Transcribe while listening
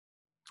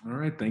All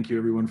right, thank you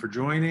everyone for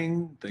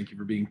joining. Thank you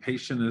for being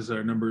patient as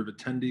our number of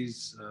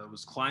attendees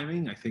was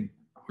climbing. I think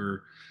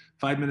we're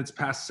 5 minutes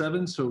past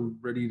 7, so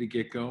ready to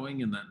get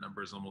going, and that number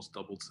has almost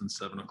doubled since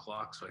 7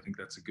 o'clock, so I think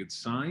that's a good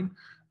sign.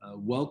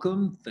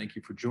 Welcome, thank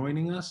you for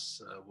joining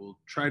us. We'll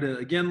try to,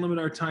 again, limit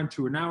our time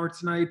to an hour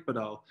tonight, but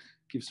I'll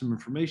give some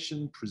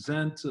information,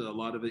 present. A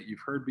lot of it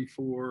you've heard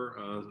before,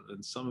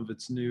 and some of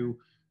it's new,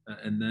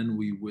 and then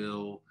we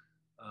will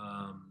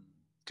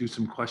do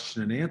some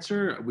question and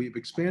answer. We've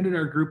expanded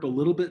our group a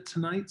little bit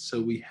tonight, so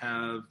we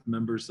have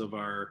members of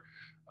our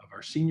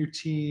senior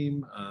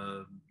team.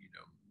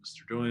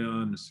 Mr.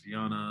 Doyon, Ms.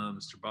 Viana,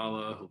 Mr.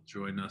 Bala, who'll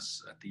join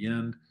us at the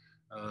end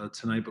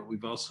tonight. But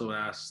we've also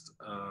asked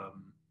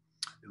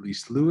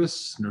Elise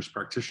Lewis, nurse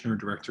practitioner,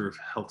 director of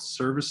health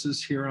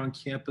services here on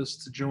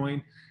campus, to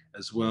join,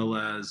 as well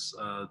as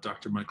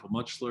Dr. Michael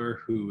Muchler,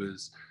 who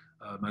is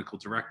medical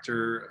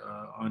director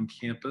on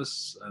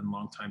campus and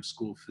longtime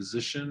school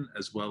physician,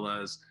 as well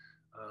as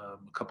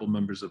a couple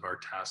members of our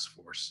task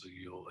force. So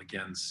you'll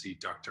again see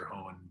Dr.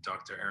 Ho and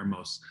Dr.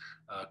 Ermos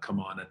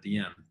come on at the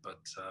end. But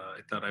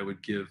I thought I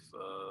would give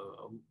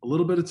a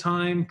little bit of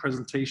time,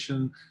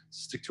 presentation,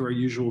 stick to our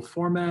usual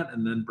format,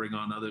 and then bring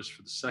on others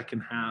for the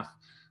second half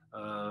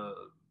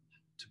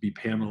to be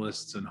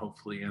panelists and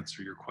hopefully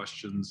answer your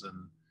questions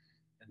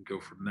and go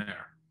from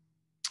there.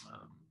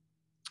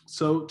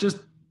 So just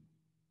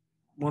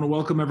want to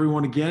welcome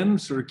everyone again,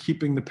 sort of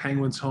keeping the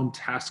Penguins Home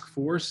Task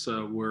Force.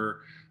 We're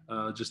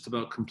just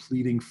about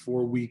completing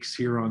 4 weeks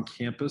here on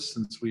campus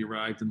since we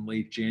arrived in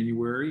late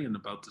January, and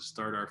about to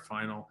start our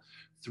final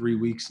 3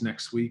 weeks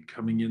next week,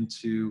 coming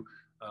into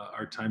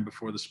our time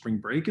before the spring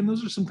break. And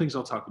those are some things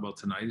I'll talk about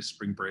tonight, is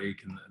spring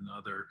break and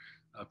other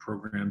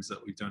programs that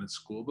we've done at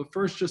school. But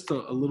first, just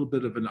a little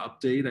bit of an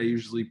update. I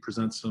usually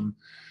present some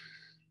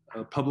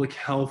public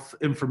health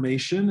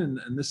information,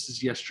 and this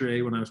is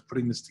yesterday when I was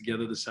putting this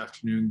together this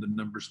afternoon. The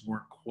numbers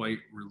weren't quite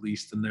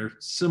released, and they're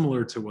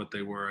similar to what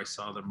they were. I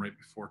saw them right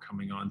before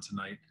coming on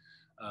tonight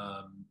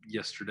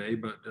yesterday,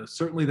 but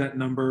certainly that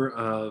number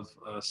of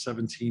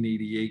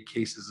 1788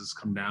 cases has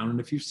come down. And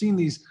if you've seen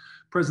these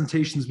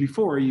presentations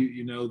before,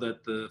 you know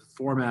that the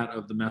format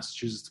of the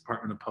Massachusetts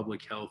Department of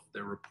Public Health,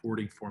 their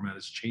reporting format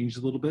has changed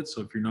a little bit.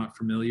 So if you're not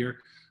familiar,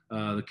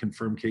 the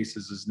confirmed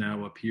cases is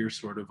now up here,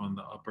 sort of on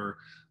the upper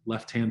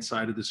left-hand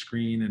side of the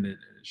screen, and it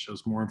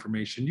shows more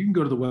information. You can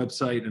go to the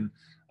website, and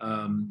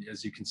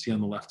as you can see on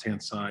the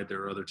left-hand side,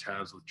 there are other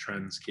tabs with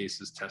trends,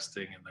 cases,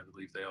 testing, and I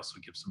believe they also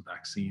give some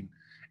vaccine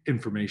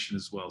information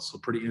as well. So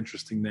pretty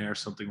interesting there,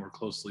 something we're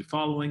closely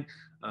following.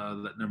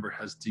 That number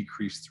has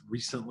decreased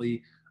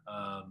recently,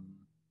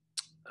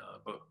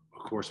 but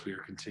of course we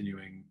are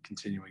continuing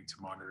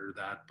to monitor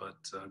that, but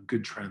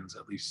good trends,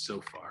 at least so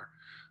far.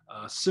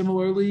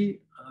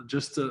 Similarly,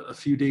 just a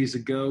few days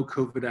ago,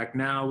 COVID Act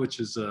Now, which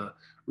is a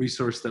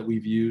resource that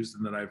we've used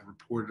and that I've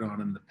reported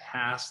on in the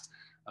past,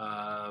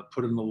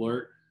 put an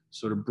alert,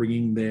 sort of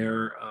bringing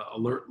their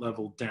alert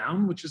level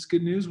down, which is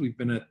good news. We've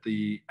been at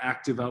the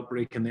active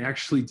outbreak, and they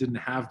actually didn't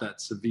have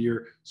that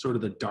severe, sort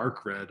of the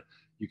dark red.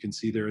 You can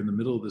see there in the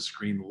middle of the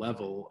screen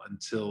level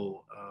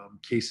until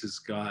cases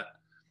got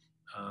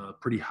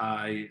pretty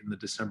high in the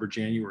December,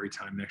 January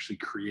time. They actually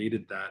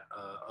created that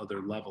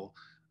other level.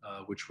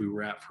 Which we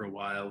were at for a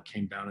while,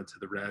 came down into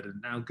the red,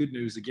 and now good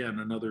news again,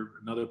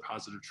 another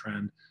positive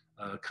trend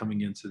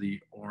coming into the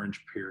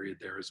orange period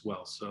there as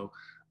well. So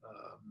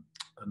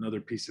another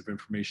piece of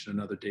information,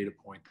 another data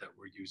point that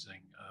we're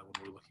using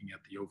when we're looking at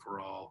the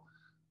overall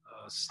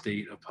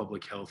state of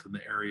public health in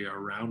the area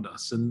around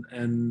us.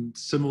 And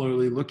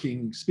similarly,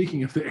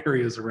 speaking of the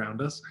areas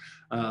around us,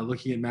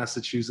 looking at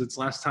Massachusetts,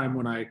 last time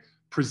when I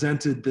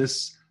presented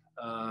this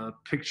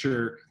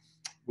picture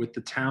with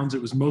the towns,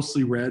 it was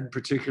mostly red,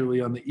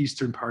 particularly on the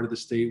eastern part of the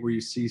state where you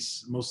see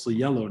mostly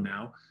yellow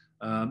now.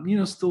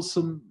 Still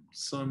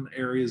some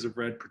areas of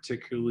red,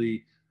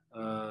 particularly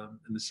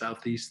in the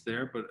southeast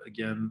there, but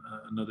again,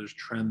 another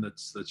trend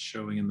that's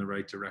showing in the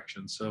right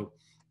direction. So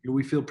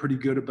we feel pretty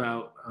good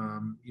about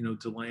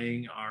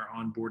delaying our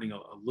onboarding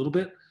a little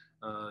bit.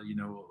 A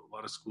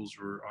lot of schools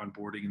were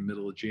onboarding in the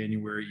middle of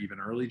January, even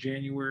early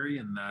January,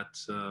 and that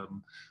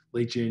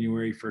late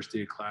January, first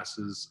day of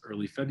classes,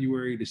 early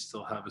February, to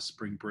still have a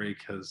spring break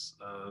has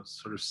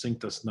sort of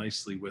synced us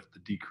nicely with the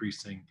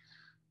decreasing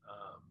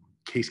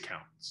case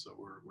count. So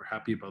we're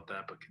happy about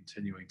that, but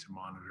continuing to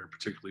monitor,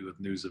 particularly with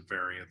news of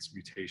variants,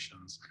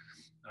 mutations,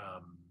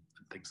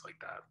 and things like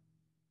that.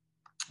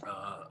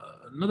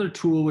 Another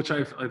tool which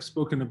I've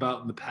spoken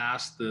about in the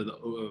past,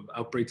 the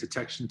outbreak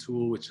detection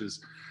tool, which is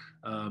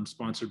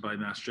sponsored by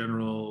Mass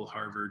General,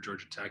 Harvard,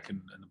 Georgia Tech,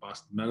 and the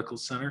Boston Medical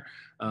Center.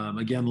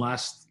 Again,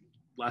 last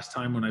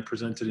time when I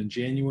presented in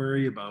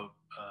January, about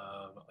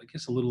I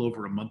guess a little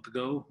over a month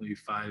ago, maybe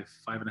five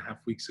and a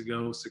half weeks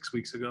ago, 6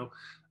 weeks ago,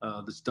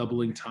 this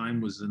doubling time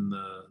was in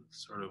the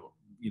sort of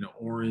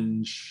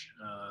orange,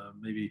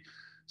 maybe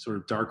sort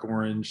of dark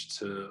orange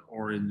to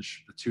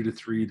orange, the 2 to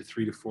 3 to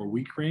 3 to 4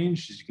 week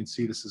range. As you can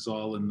see, this is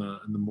all in the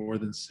more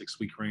than 6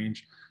 week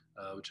range,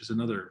 which is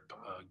another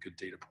good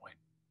data point.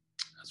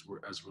 as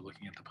we're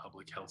looking at the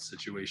public health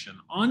situation.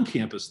 On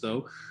campus,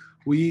 though,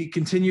 we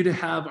continue to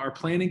have our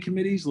planning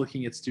committees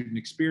looking at student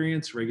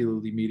experience,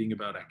 regularly meeting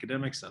about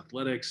academics,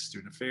 athletics,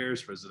 student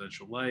affairs,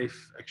 residential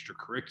life,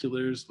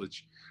 extracurriculars,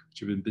 which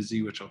have been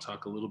busy, which I'll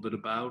talk a little bit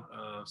about,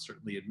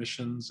 certainly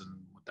admissions and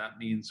what that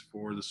means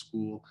for the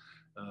school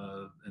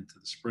into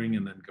the spring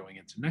and then going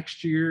into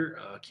next year,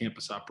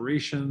 campus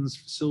operations,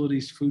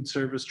 facilities, food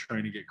service,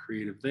 trying to get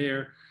creative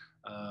there,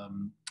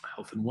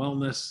 health and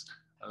wellness,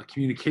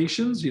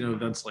 communications,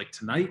 events like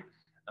tonight,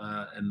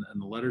 and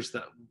the letters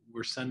that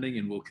we're sending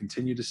and will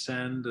continue to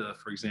send,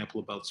 for example,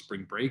 about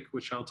spring break,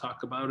 which I'll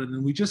talk about. And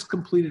then we just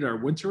completed our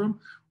winterim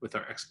with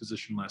our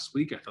exposition last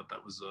week. I thought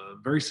that was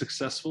very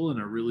successful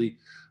and a really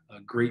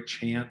great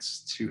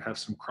chance to have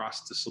some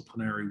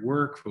cross-disciplinary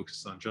work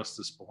focused on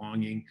justice,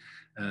 belonging,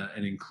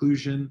 and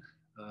inclusion.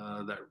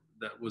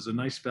 That was a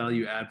nice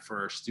value add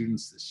for our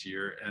students this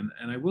year.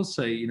 And I will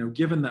say,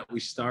 given that we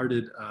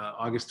started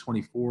August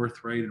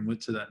 24th, right, and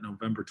went to that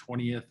November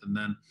 20th, and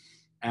then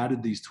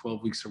added these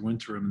 12 weeks of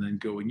winterim, and then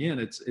going in,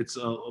 it's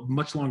a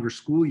much longer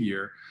school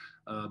year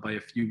by a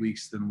few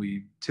weeks than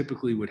we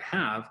typically would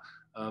have.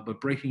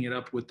 But breaking it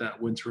up with that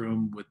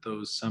winterim, with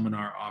those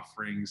seminar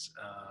offerings,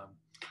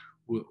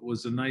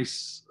 was a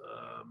nice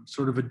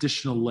sort of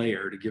additional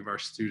layer to give our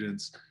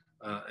students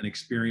an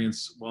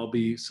experience. While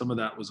some of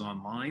that was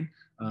online,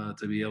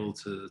 to be able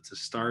to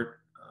start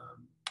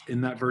in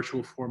that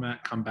virtual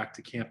format, come back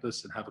to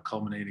campus and have a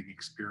culminating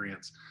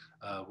experience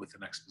with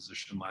an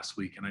exposition last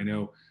week. And I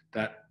know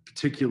that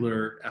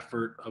particular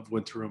effort of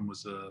winterim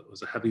was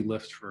a heavy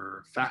lift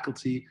for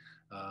faculty,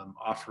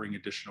 offering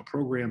additional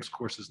programs,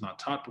 courses not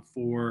taught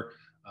before.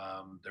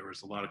 There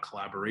was a lot of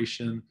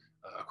collaboration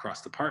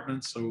across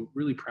departments. So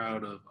really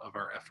proud of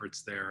our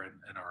efforts there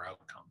and our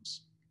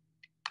outcomes.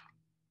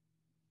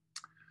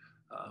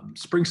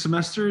 Spring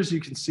semester, as you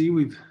can see,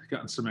 we've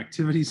gotten some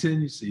activities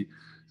in. You see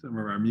some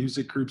of our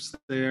music groups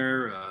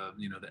there,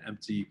 the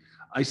empty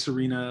ice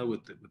arena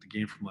with the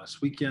game from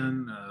last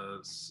weekend.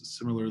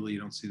 Similarly, you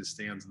don't see the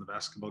stands in the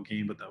basketball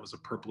game, but that was a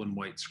purple and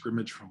white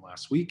scrimmage from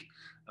last week.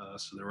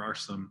 So there are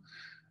some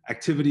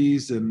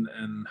activities and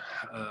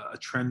a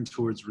trend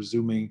towards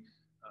resuming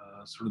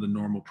sort of the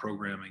normal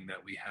programming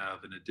that we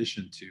have in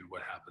addition to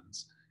what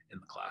happens in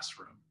the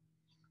classroom.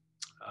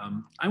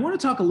 I want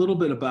to talk a little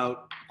bit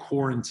about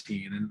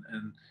quarantine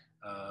and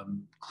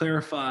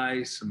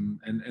clarify some,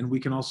 and we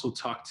can also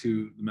talk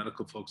to the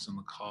medical folks on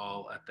the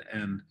call at the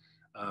end,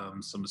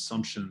 some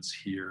assumptions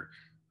here.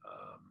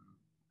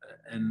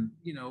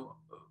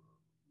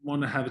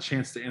 Want to have a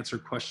chance to answer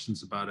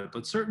questions about it.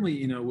 But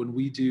certainly, when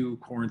we do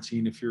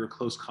quarantine, if you're a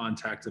close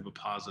contact of a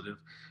positive,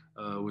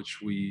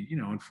 which we,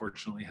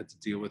 unfortunately had to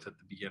deal with at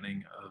the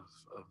beginning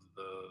of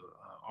the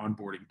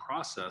onboarding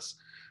process,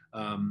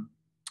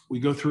 we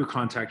go through a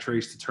contact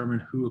trace, determine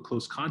who a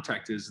close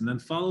contact is, and then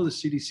follow the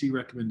CDC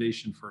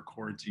recommendation for a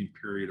quarantine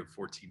period of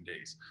 14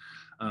 days.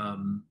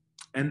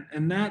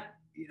 And that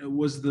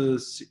was the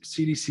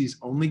CDC's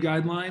only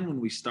guideline when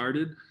we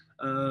started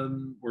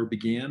or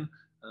began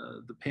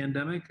the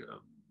pandemic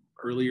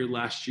earlier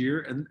last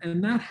year.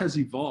 And that has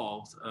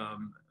evolved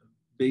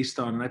based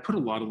on, and I put a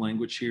lot of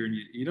language here, and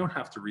you don't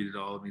have to read it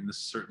all. I mean, this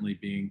is certainly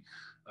being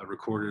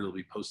recorded. It'll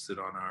be posted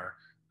on our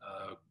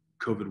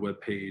COVID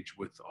webpage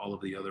with all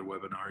of the other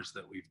webinars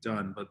that we've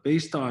done. But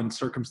based on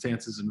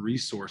circumstances and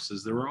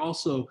resources, there were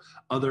also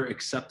other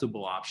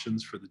acceptable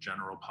options for the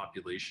general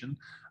population,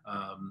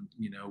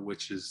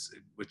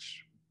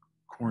 which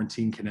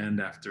quarantine can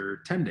end after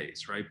 10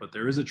 days, right? But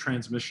there is a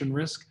transmission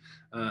risk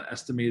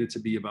estimated to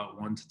be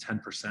about 1 to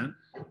 10%.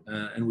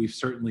 And we've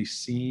certainly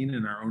seen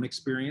in our own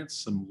experience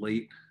some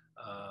late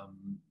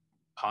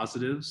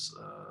positives,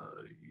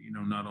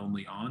 not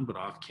only on, but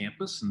off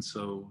campus. And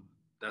so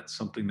that's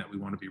something that we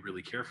want to be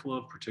really careful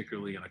of,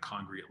 particularly in a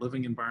congregate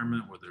living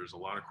environment where there's a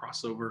lot of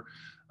crossover,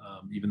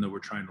 even though we're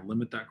trying to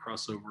limit that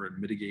crossover and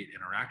mitigate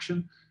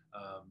interaction.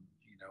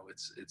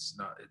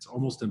 It's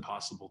almost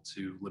impossible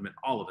to limit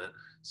all of it.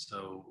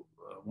 So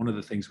one of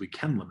the things we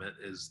can limit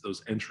is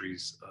those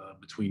entries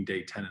between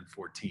day 10 and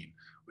 14,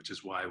 which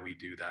is why we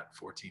do that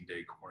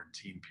 14-day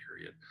quarantine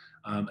period.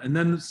 And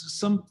then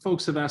some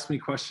folks have asked me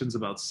questions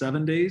about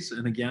 7 days.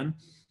 And again,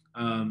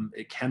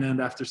 it can end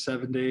after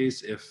 7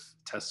 days if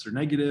tests are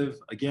negative.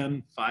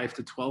 Again, 5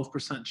 to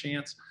 12%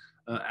 chance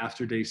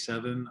after day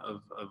 7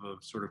 of a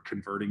sort of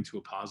converting to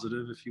a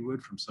positive, if you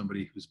would, from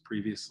somebody who's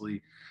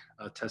previously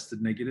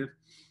tested negative.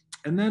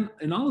 And then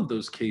in all of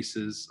those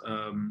cases,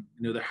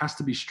 there has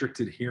to be strict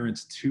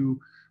adherence to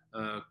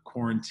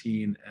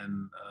quarantine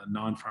and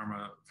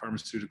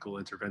non-pharmaceutical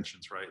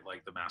interventions, right?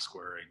 Like the mask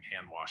wearing,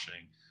 hand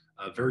washing,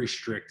 very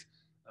strict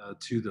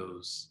to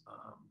those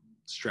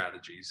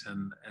strategies.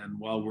 And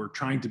while we're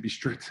trying to be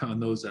strict on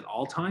those at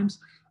all times,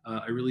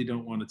 I really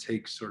don't want to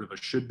take sort of a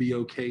should be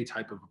okay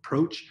type of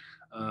approach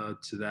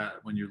to that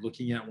when you're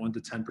looking at 1 to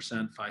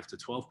 10%, 5 to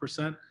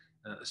 12%,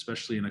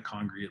 especially in a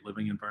congregate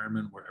living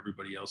environment where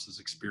everybody else's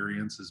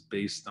experience is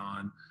based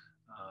on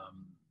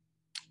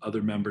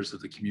other members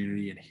of the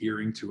community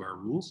adhering to our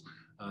rules.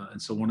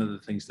 And so one of the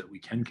things that we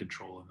can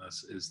control in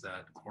this is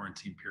that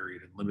quarantine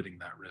period and limiting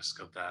that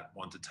risk of that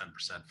 1 to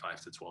 10%,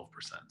 5 to 12%.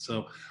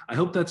 So I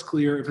hope that's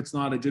clear. If it's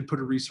not, I did put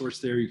a resource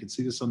there. You can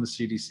see this on the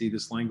CDC.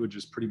 This language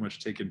is pretty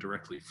much taken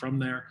directly from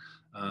there.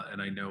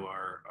 And I know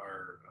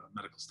our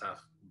medical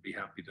staff would be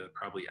happy to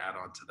probably add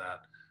on to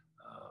that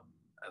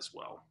as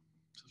well.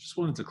 So just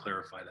wanted to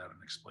clarify that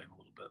and explain a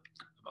little bit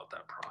about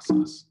that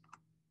process.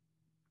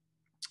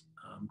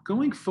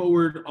 Going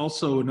forward,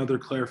 also another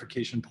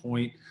clarification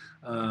point,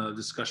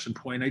 discussion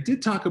point. I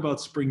did talk about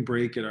spring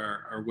break at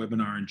our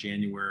webinar in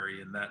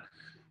January, and that,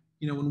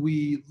 when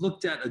we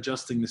looked at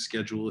adjusting the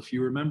schedule, if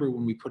you remember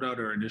when we put out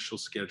our initial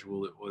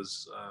schedule, it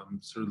was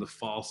sort of the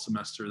fall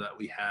semester that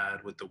we had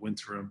with the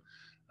winterim,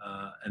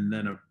 and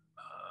then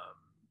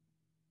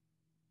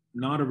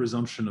not a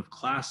resumption of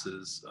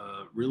classes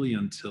really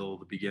until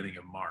the beginning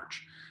of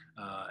March,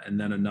 and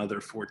then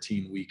another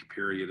 14-week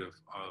period of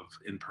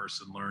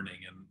in-person learning.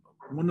 And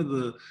one of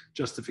the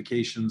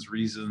justifications,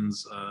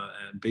 reasons,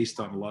 and based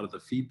on a lot of the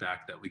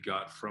feedback that we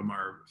got from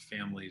our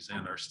families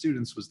and our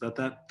students, was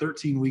that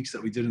 13 weeks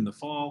that we did in the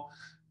fall,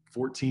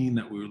 14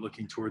 that we were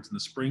looking towards in the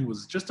spring,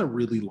 was just a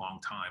really long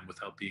time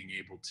without being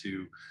able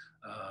to,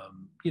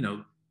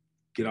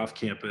 get off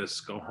campus,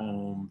 go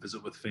home,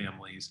 visit with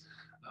families,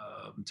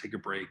 take a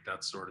break,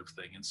 that sort of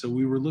thing. And so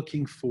we were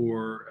looking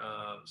for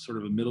sort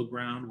of a middle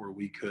ground where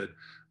we could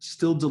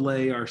still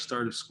delay our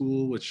start of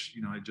school, which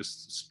I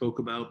just spoke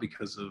about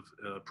because of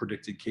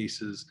predicted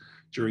cases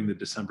during the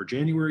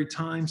December-January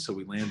time. So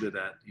we landed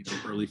at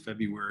early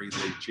February,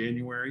 late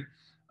January,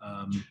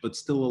 but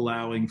still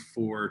allowing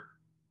for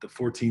the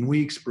 14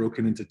 weeks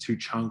broken into 2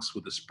 chunks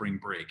with a spring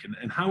break.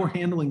 And how we're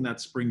handling that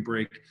spring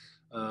break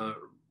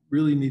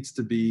really needs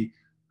to be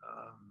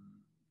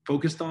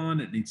focused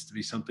on. It needs to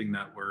be something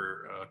that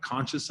we're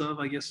conscious of,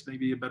 I guess,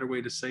 maybe a better way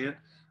to say it,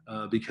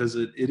 because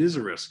it is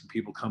a risk,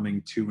 people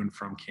coming to and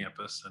from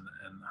campus, and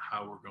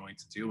how we're going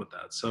to deal with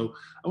that. So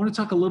I want to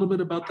talk a little bit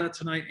about that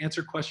tonight,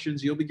 answer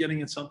questions. You'll be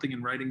getting something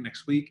in writing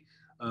next week,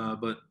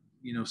 but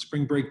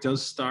spring break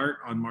does start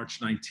on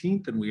March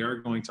 19th, and we are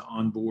going to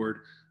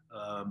onboard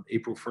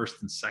April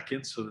 1st and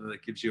 2nd. So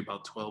that gives you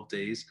about 12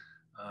 days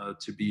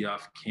to be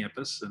off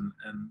campus, and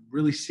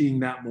really seeing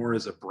that more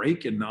as a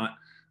break and not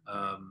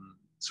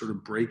sort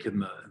of break in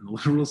the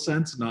literal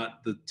sense,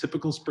 not the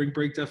typical spring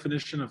break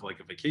definition of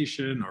like a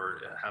vacation or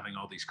having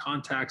all these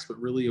contacts, but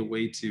really a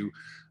way to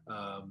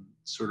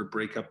sort of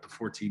break up the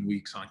 14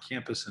 weeks on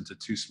campus into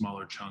 2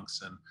 smaller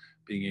chunks and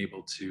being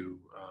able to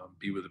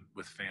be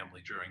with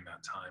family during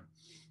that time.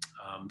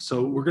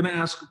 So we're going to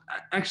ask,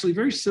 actually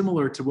very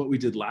similar to what we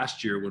did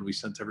last year when we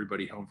sent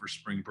everybody home for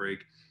spring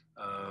break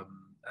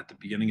at the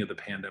beginning of the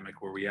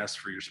pandemic, where we asked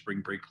for your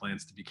spring break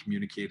plans to be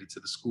communicated to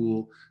the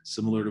school,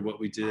 similar to what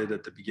we did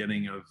at the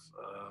beginning of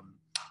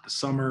the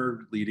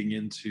summer leading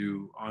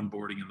into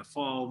onboarding in the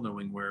fall,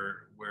 knowing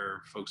where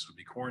folks would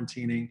be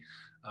quarantining.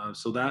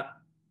 So that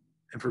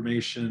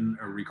information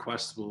or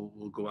request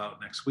will go out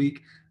next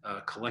week,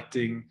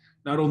 collecting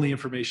not only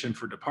information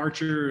for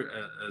departure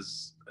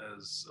as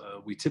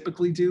we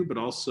typically do, but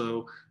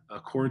also a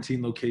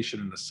quarantine location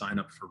and a sign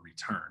up for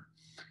return.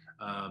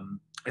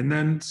 And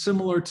then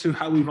similar to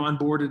how we've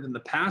onboarded in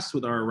the past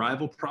with our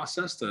arrival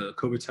process, the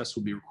COVID test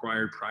will be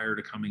required prior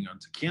to coming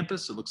onto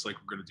campus. It looks like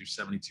we're going to do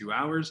 72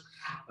 hours.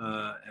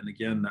 And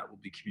again, that will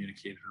be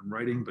communicated in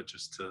writing, but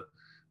just to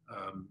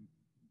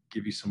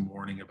give you some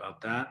warning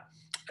about that.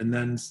 And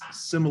then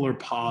similar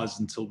pause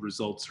until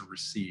results are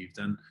received.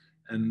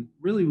 And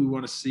really we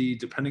want to see,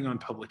 depending on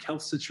public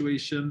health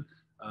situation,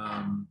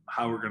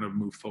 how we're going to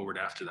move forward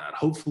after that.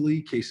 Hopefully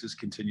cases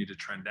continue to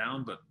trend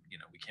down, but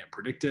we can't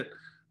predict it.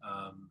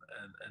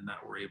 And that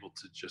we're able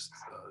to just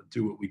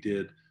do what we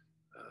did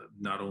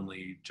not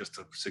only just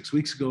 6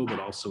 weeks ago, but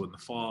also in the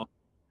fall,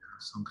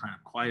 some kind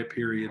of quiet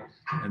period,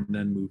 and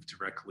then move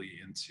directly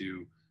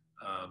into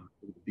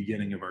the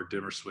beginning of our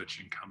dimmer switch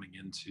and coming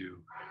into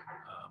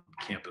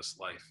campus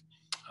life.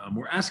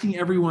 We're asking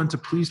everyone to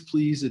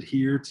please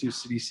adhere to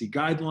CDC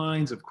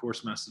guidelines, of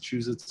course,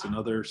 Massachusetts and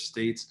other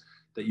states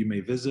that you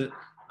may visit,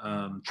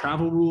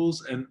 travel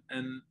rules, and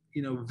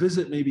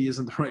visit maybe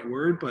isn't the right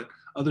word, but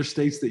other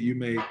states that you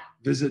may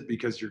visit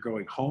because you're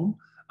going home,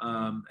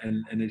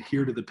 and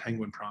adhere to the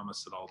Penguin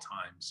Promise at all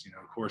times.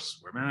 Of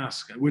course,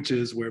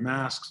 wear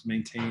masks,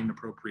 maintain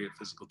appropriate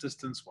physical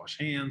distance, wash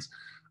hands,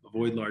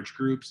 avoid large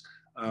groups.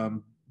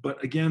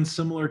 But again,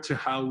 similar to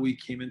how we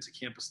came into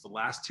campus the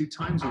last 2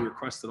 times, we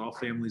request that all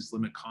families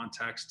limit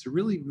contacts to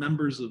really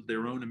members of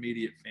their own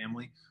immediate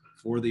family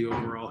for the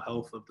overall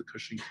health of the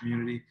Cushing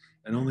community,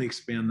 and only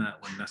expand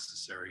that when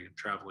necessary in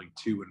traveling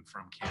to and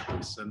from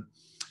campus. And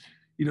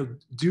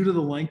due to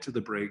the length of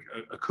the break,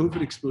 a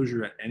COVID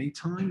exposure at any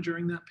time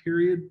during that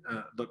period,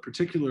 but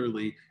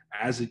particularly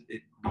as it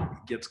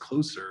gets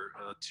closer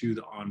to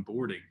the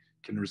onboarding,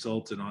 can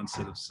result in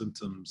onset of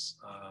symptoms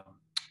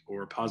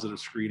or positive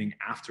screening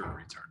after a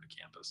return to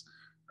campus,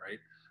 right?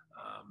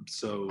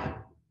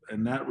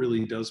 And that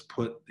really does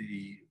put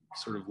the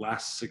sort of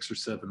last 6 or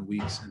 7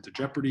 weeks into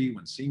jeopardy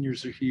when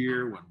seniors are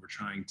here, when we're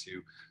trying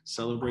to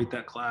celebrate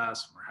that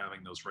class, when we're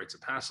having those rites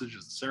of passage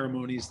and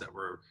ceremonies that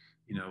we're,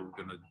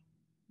 going to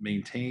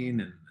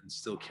maintain and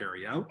still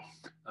carry out.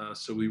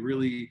 So we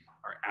really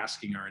are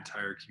asking our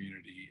entire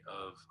community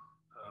of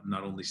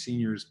not only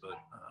seniors, but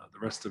the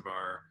rest of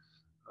our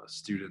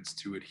students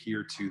to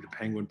adhere to the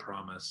Penguin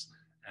Promise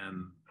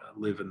and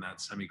live in that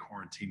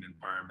semi-quarantine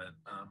environment,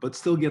 but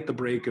still get the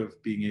break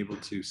of being able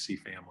to see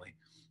family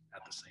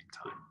at the same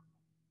time.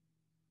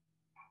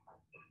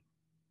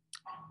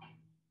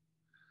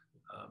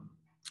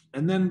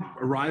 And then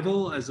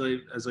arrival, as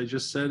I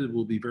just said, it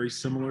will be very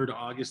similar to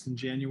August and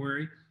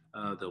January.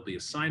 There'll be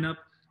a sign up,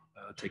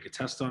 take a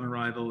test on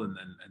arrival, and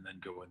then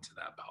go into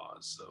that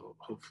pause. So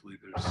hopefully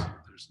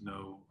there's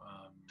no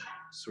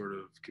sort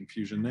of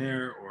confusion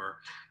there, or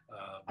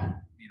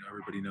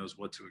everybody knows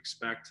what to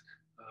expect.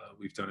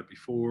 We've done it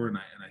before, and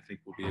I think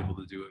we'll be able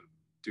to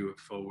do it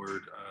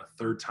forward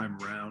third time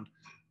around.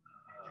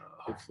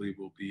 Hopefully it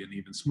will be an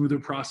even smoother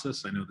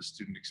process. I know the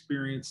student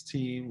experience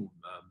team,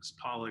 Ms.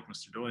 Pollock,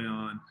 Mr.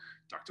 Doyon,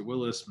 Dr.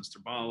 Willis, Mr.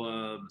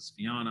 Bala, Ms.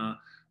 Viana,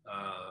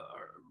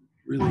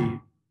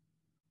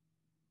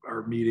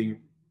 are meeting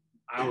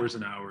hours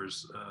and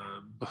hours,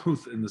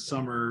 both in the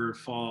summer,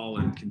 fall,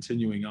 and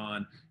continuing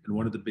on. And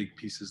one of the big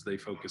pieces they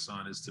focus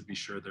on is to be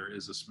sure there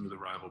is a smooth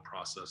arrival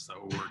process, that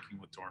we're working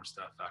with dorm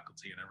staff,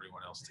 faculty, and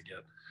everyone else to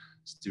get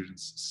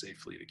students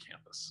safely to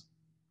campus.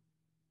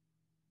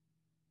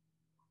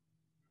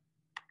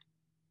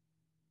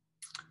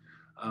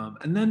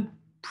 And then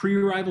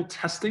pre-arrival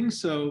testing.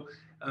 So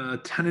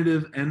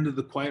tentative end of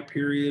the quiet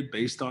period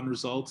based on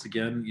results.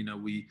 Again,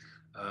 we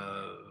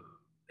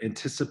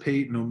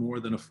anticipate no more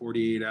than a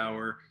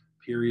 48-hour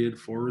period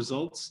for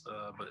results,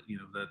 but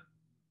that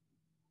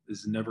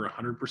is never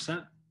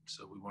 100%.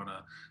 So we want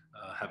to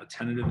have a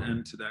tentative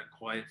end to that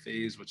quiet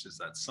phase, which is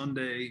that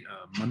Sunday.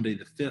 Monday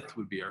the 5th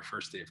would be our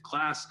first day of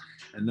class,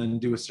 and then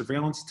do a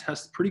surveillance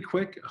test pretty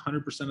quick,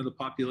 100% of the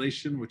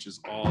population, which is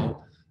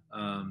all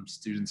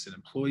students and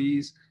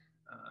employees,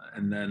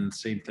 and then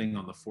same thing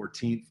on the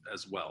 14th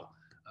as well.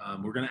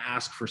 We're going to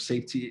ask for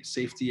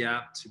safety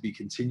app to be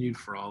continued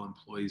for all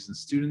employees and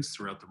students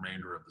throughout the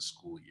remainder of the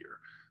school year.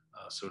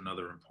 So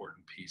another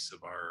important piece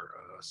of our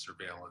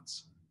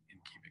surveillance in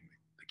keeping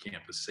the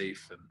campus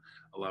safe and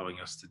allowing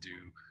us to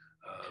do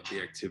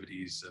the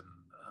activities and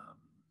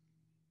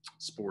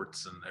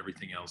sports and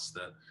everything else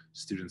that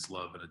students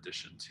love, in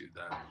addition to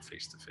that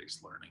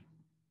face-to-face learning.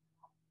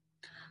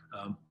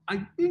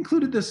 I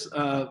included this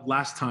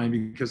last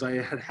time because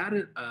I had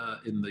it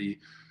in the,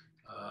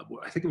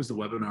 I think it was the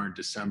webinar in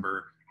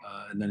December,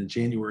 and then in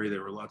January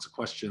there were lots of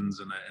questions,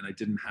 and I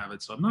didn't have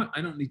it, so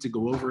I don't need to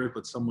go over it.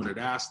 But someone had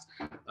asked,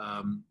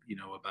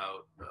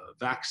 about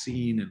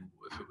vaccine and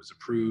if it was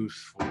approved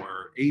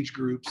for age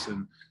groups,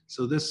 and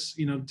so this,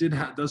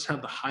 does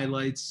have the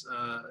highlights,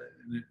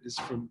 and it is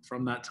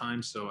from that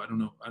time. So I don't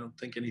know. I don't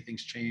think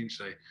anything's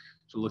changed. I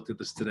looked at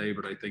this today,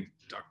 but I think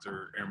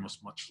Dr. Ermos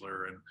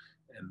Muchler and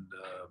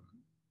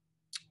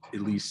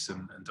Elise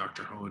and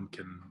Dr. Hohen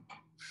can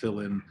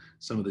fill in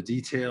some of the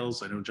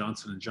details. I know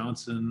Johnson &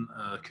 Johnson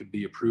could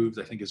be approved,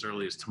 I think, as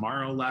early as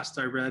tomorrow, last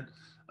I read.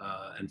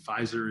 And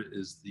Pfizer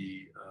is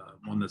the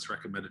one that's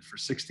recommended for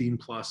 16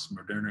 plus,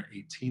 Moderna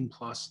 18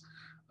 plus.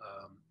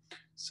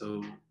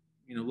 So,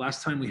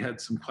 last time we had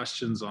some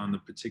questions on the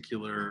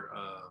particular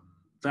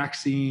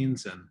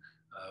vaccines and,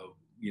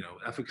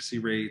 efficacy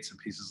rates and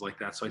pieces like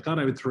that. So I thought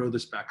I would throw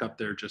this back up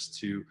there just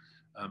to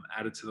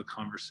add it to the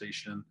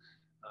conversation.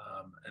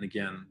 And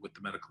again, with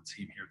the medical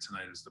team here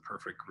tonight is the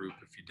perfect group.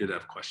 If you did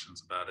have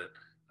questions about it,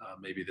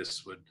 maybe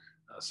this would,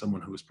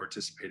 someone who was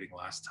participating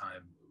last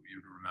time,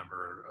 you'd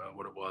remember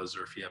what it was,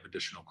 or if you have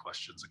additional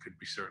questions, it could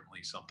be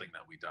certainly something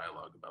that we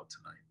dialogue about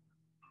tonight.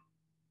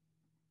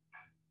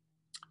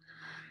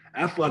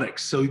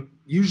 Athletics. So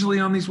usually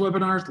on these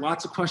webinars,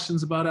 lots of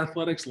questions about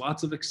athletics,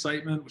 lots of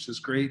excitement, which is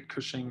great.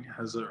 Cushing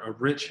has a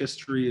rich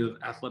history of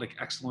athletic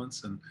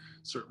excellence, and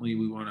certainly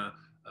we want to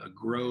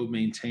grow,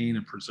 maintain,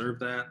 and preserve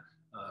that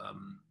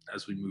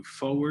as we move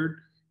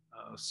forward.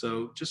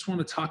 So just want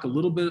to talk a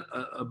little bit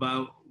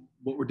about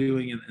what we're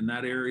doing in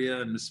that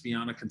area, and Ms.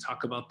 Viana can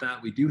talk about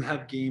that. We do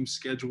have games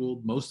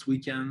scheduled most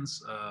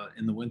weekends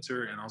in the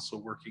winter, and also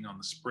working on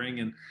the spring.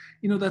 And,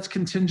 that's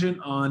contingent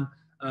on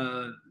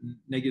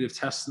negative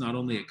tests, not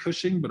only at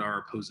Cushing, but our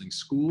opposing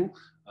school.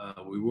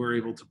 We were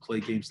able to play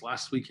games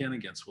last weekend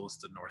against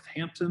Williston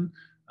Northampton.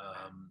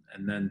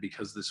 And then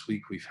because this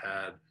week we've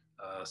had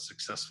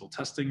successful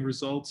testing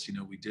results,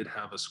 we did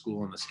have a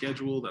school on the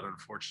schedule that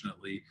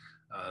unfortunately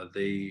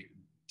they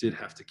did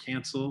have to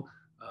cancel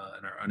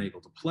and are unable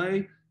to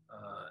play.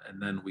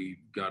 And then we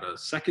got a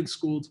second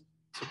school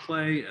to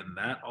play, and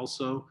that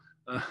also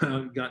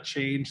got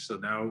changed. So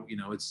now,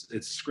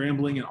 it's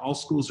scrambling, and all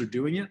schools are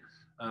doing it.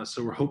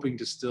 So we're hoping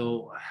to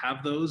still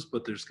have those,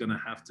 but there's going to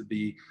have to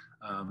be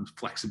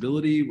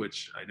flexibility,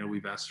 which I know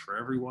we've asked for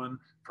everyone,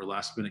 for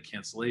last minute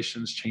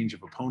cancellations, change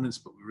of opponents,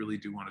 but we really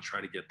do want to try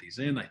to get these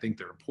in. I think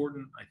they're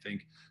important. I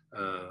think,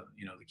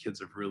 the kids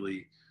have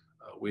really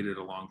waited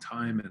a long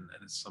time, and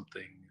it's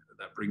something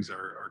that brings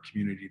our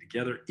community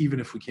together, even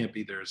if we can't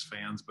be there as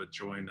fans, but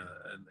join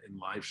in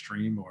live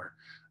stream or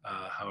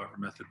however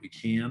method we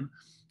can.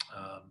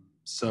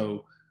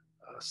 So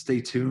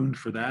stay tuned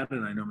for that.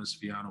 And I know Ms.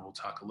 Viana will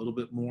talk a little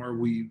bit more.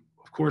 We,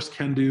 of course,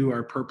 can do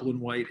our purple and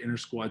white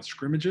inter-squad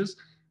scrimmages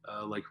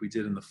like we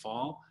did in the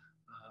fall.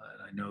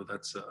 And I know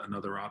that's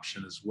another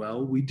option as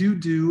well. We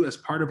do, as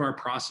part of our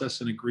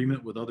process and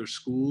agreement with other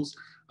schools,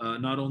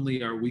 not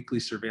only our weekly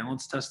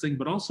surveillance testing,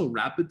 but also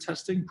rapid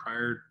testing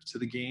prior to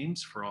the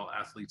games for all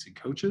athletes and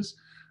coaches.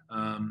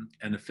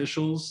 And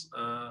officials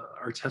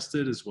are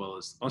tested, as well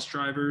as bus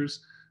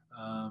drivers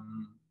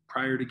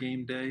prior to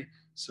game day.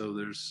 So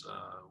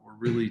we're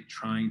really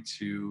trying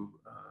to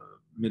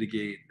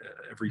mitigate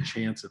every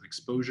chance of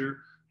exposure.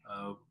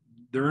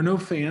 There are no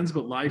fans,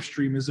 but live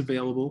stream is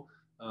available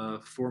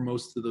for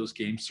most of those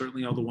games.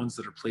 Certainly all the ones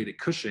that are played at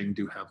Cushing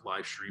do have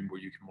live stream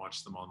where you can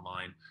watch them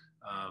online.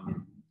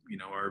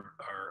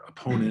 Our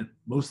opponent,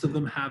 most of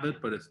them have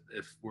it, but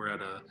if we're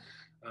at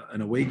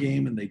an away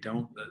game and they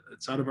don't,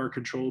 it's out of our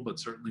control. But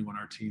certainly when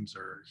our teams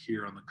are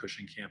here on the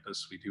Cushing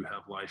campus, we do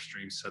have live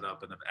streams set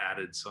up and have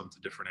added some to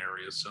different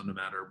areas. So no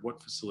matter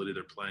what facility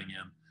they're playing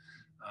in,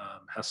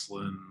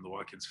 Heslin, the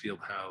Watkins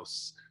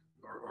Fieldhouse,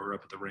 or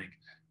up at the rink,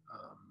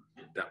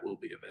 that will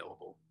be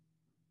available.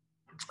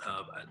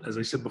 As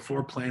I said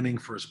before, planning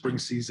for a spring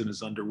season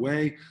is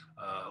underway.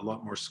 A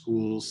lot more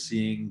schools,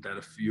 seeing that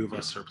a few of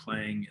us are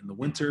playing in the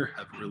winter,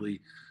 have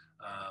really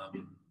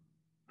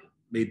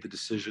made the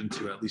decision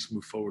to at least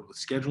move forward with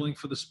scheduling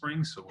for the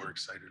spring. So we're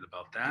excited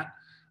about that.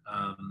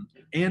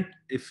 And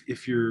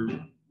if you're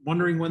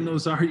wondering when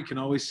those are, you can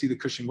always see the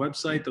Cushing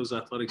website. Those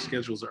athletic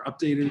schedules are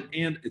updated,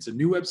 and it's a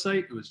new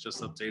website. It was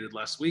just updated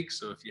last week.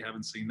 So if you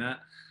haven't seen that,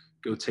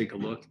 go take a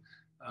look.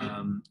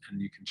 And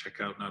you can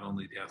check out not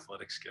only the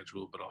athletic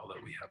schedule, but all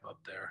that we have up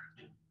there.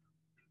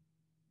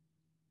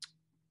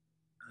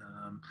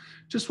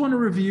 Just want to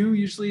review,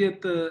 usually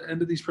at the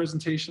end of these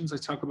presentations, I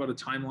talk about a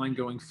timeline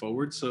going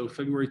forward. So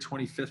February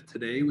 25th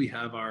today, we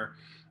have our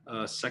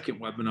second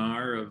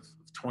webinar of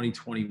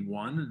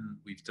 2021, and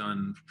we've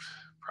done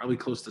probably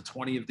close to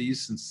 20 of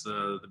these since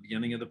the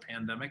beginning of the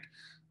pandemic.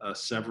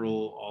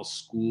 Several all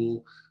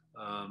school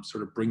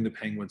sort of bring the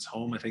Penguins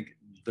home. I think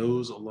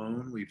those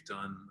alone, we've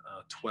done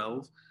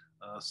 12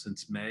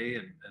 since May,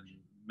 and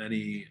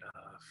many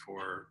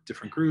for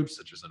different groups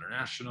such as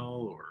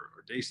international or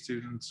day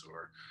students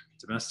or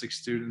domestic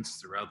students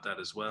throughout that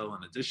as well,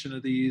 in addition to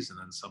these, and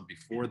then some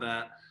before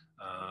that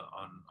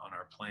on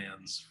our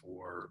plans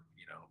for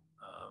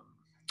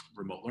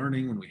remote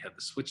learning when we had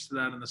to switch to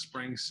that in the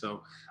spring.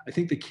 So I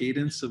think the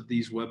cadence of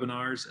these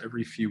webinars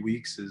every few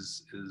weeks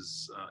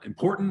is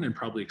important and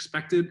probably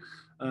expected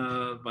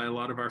by a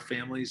lot of our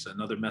families.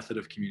 Another method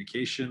of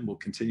communication, we'll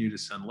continue to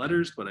send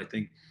letters, but I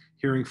think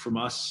hearing from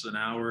us an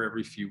hour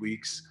every few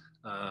weeks,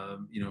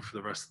 for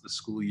the rest of the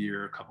school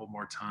year, a couple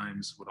more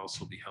times would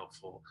also be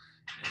helpful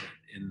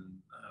in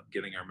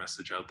getting our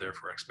message out there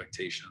for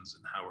expectations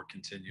and how we're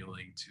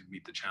continuing to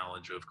meet the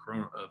challenge of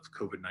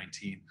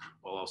COVID-19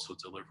 while also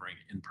delivering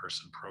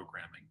in-person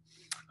programming.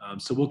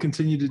 So we'll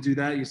continue to do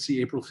that. You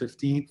see April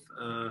 15th,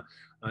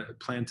 I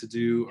plan to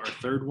do our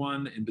third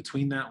one. In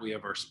between that, we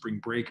have our spring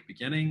break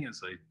beginning,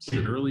 as I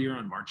said earlier,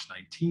 on March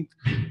 19th.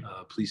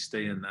 Please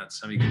stay in that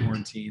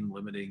semi-quarantine,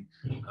 limiting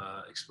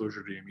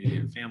exposure to your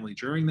immediate family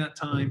during that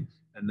time,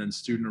 and then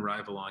student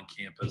arrival on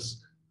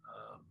campus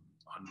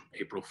on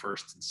April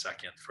 1st and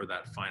 2nd for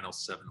that final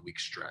 7-week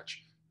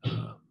stretch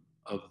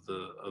of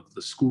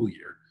the school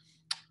year.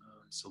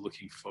 So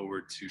looking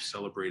forward to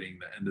celebrating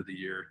the end of the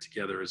year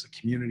together as a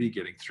community,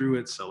 getting through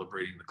it,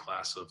 celebrating the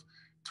class of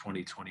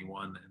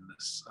 2021 in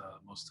this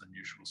most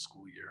unusual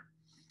school year.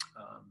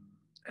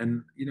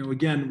 And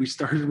again, we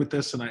started with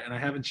this, and I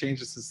haven't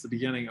changed it since the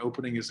beginning.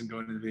 Opening isn't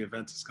going to be the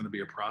event; it's going to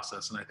be a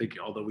process. And I think,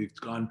 although we've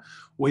gone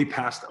way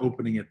past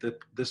opening at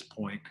this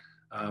point,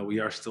 we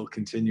are still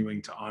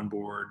continuing to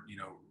onboard,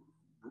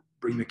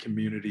 bring the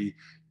community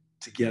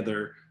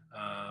together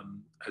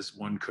as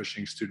one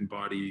Cushing student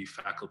body,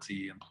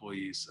 faculty,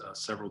 employees,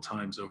 several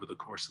times over the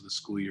course of the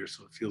school year.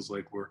 So it feels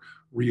like we're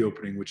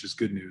reopening, which is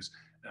good news,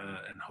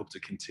 and hope to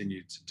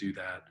continue to do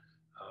that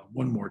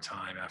one more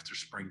time after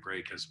spring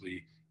break as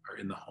we are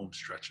in the home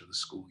stretch of the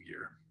school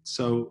year.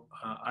 So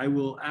I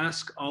will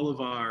ask all of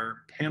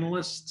our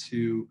panelists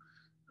to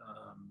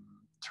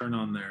turn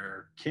on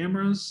their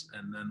cameras,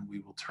 and then we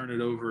will turn it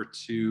over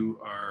to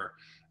our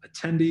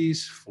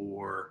attendees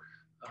for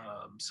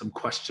some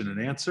question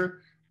and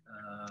answer,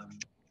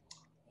 and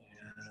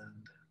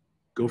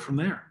go from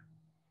there.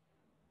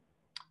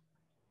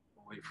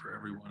 We'll wait for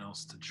everyone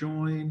else to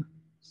join.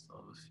 Still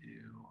have a few.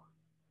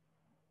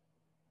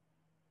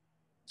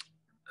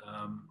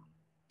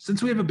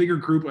 Since we have a bigger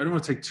group, I don't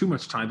want to take too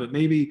much time, but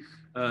maybe,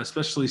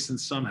 especially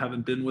since some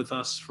haven't been with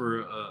us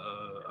for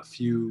a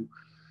few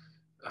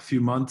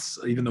months,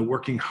 even though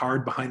working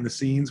hard behind the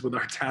scenes with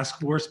our task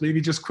force,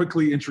 maybe just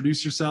quickly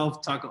introduce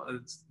yourself,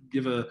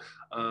 give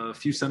a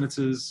few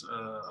sentences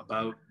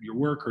about your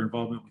work or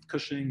involvement with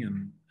Cushing,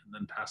 and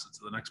then pass it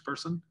to the next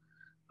person.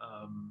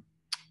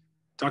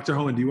 Dr.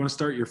 Hohen, do you want to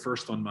start? You're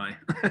first on my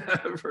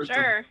first.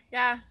 Sure.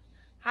 Yeah.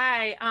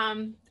 Hi.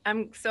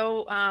 I'm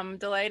so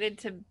delighted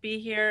to be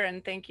here,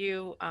 and thank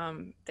you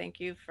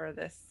for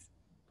this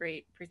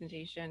great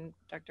presentation,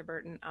 Dr.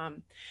 Burton.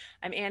 I'm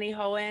Annie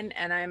Hohen,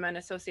 and I'm an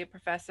associate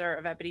professor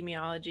of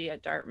epidemiology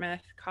at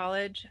Dartmouth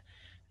College,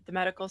 at the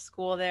medical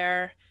school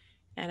there,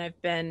 and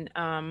I've been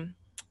on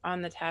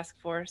the task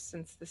force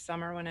since the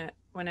summer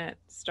when it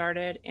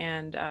started,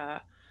 and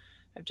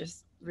I've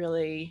just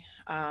really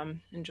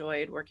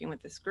enjoyed working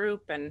with this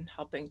group and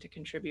helping to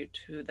contribute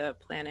to the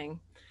planning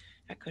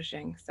at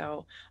Cushing.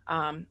 So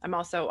I'm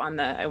also on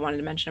the, I wanted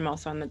to mention, I'm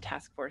also on the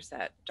task force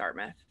at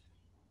Dartmouth.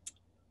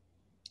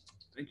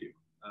 Thank you.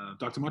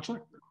 Dr.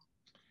 Muchler?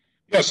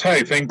 Yes,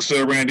 hi, thanks,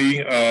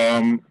 Randy.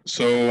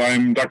 So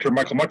I'm Dr.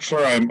 Michael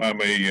Muchler.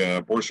 I'm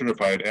a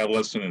board-certified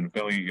adolescent and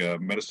family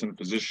medicine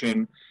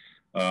physician.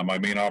 My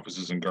main office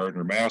is in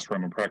Gardner, Mass., where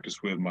I'm in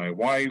practice with my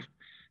wife,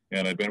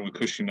 and I've been with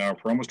Cushing now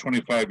for almost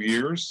 25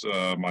 years.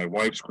 My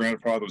wife's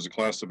grandfather was a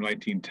class of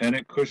 1910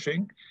 at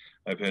Cushing.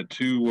 I've had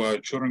two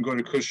children go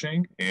to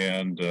Cushing,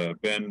 and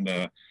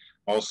been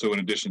also, in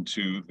addition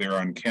to there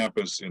on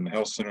campus in the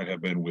health center,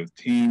 have been with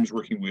teams,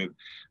 working with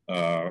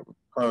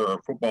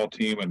our football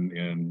team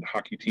and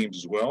hockey teams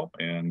as well,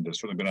 and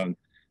certainly been on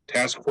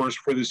task force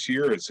for this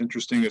year. It's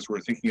interesting as we're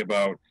thinking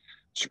about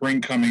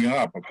spring coming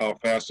up of how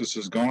fast this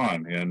has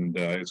gone, and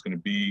it's going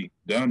to be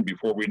done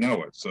before we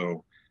know it.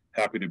 So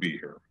happy to be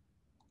here.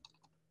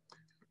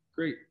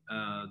 Great.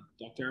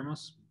 Dr.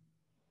 Hermos?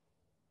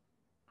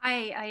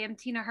 Hi, I am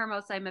Tina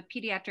Hermos. I'm a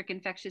pediatric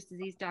infectious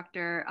disease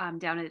doctor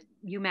down at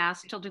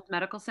UMass Children's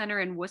Medical Center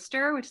in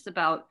Worcester, which is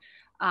about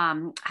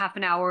half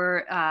an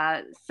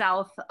hour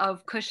south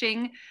of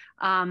Cushing,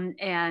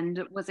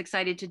 and was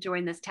excited to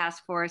join this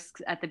task force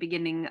at the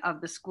beginning of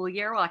the school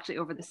year, well, actually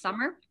over the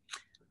summer.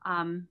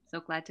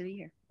 So glad to be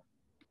here.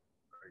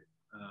 Great.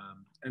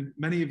 And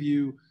many of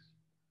you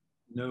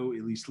know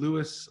Elise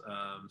Lewis,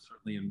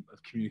 certainly in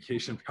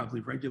communication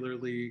probably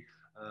regularly,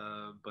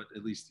 but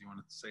Elise, do you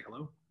want to say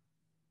hello?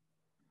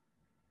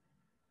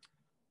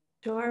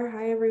 Sure.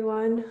 Hi,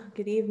 everyone.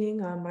 Good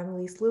evening. I'm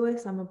Elise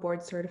Lewis. I'm a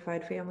board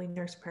certified family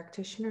nurse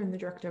practitioner and the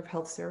director of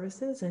health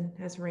services. And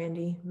as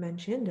Randy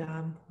mentioned,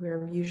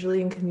 we're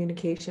usually in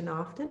communication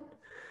often.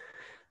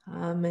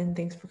 And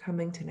thanks for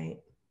coming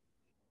tonight.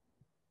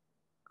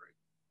 Great.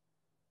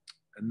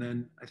 And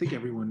then I think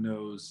everyone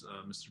knows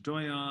Mr.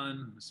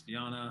 Doyon, Ms.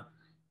 Fiona,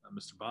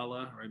 Mr.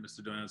 Bala, right?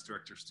 Mr. Doyon is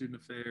Director of Student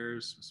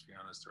Affairs, Ms.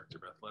 Fiona is Director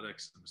of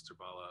Athletics, and Mr.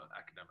 Bala,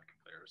 Academic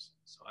Affairs.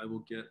 So I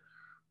will get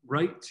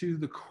right to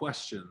the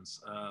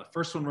questions.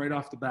 First one right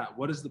off the bat,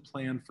 what is the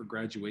plan for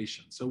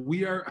graduation? So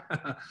we are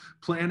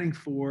planning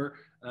for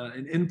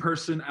an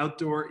in-person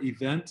outdoor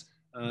event,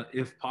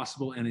 if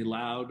possible and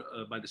allowed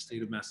by the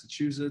state of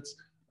Massachusetts.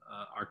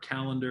 Our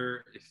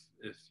calendar,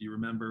 if you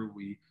remember,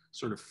 we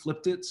sort of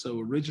flipped it.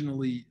 So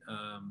originally,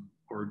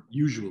 or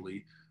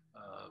usually,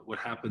 what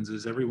happens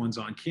is everyone's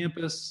on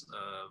campus,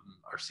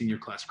 our senior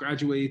class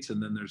graduates,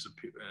 and then there's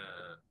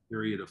a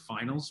period of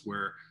finals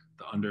where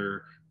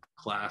the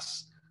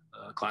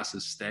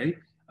classes stay.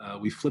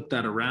 We flipped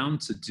that around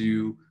to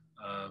do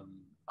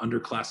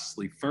underclasses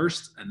leave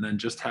first and then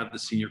just have the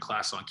senior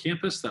class on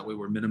campus. That way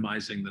we're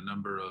minimizing the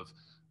number of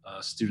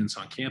students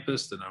on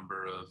campus, the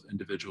number of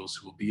individuals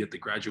who will be at the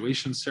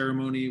graduation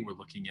ceremony. We're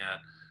looking at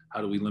how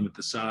do we limit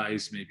the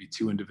size, maybe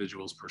 2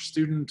 individuals per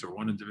student or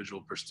 1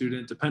 individual per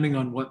student, depending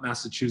on what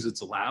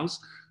Massachusetts allows.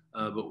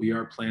 But we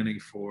are planning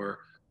for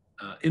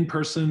in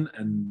person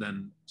and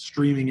then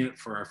streaming it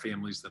for our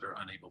families that are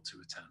unable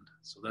to attend.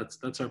 So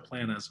that's our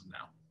plan as of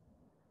now.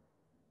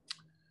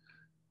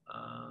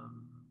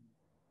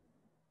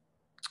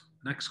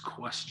 Next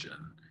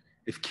question.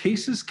 If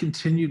cases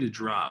continue to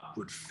drop,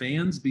 would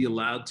fans be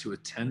allowed to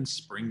attend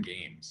spring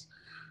games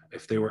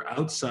if they were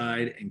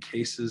outside and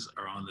cases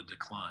are on the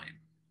decline?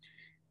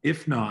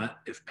 If not,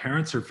 if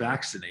parents are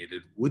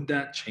vaccinated, would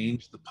that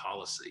change the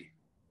policy?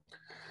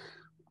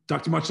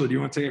 Dr. Muchler, do you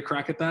want to take a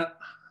crack at that?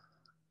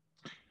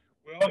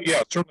 Well,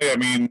 yeah, certainly. I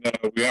mean,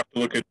 we have to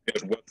look at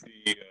what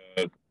the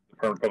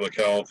Department of Public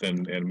Health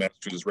and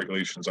Massachusetts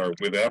regulations are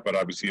with that. But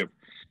obviously, if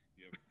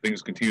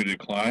things continue to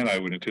decline, I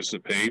would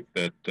anticipate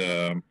that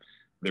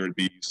there would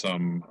be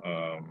some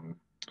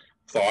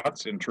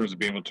thoughts in terms of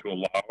being able to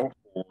allow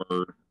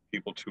for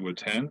people to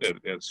attend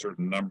at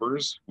certain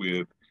numbers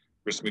with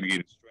risk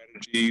mitigating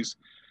strategies.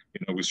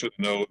 You know, we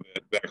certainly know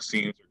that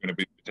vaccines are going to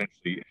be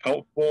potentially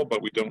helpful,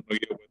 but we don't know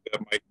yet what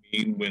that might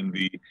mean when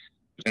the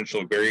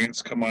potential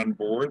variants come on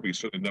board. We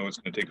certainly know it's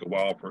going to take a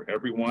while for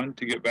everyone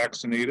to get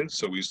vaccinated,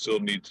 so we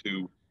still need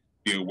to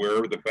be aware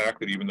of the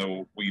fact that even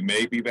though we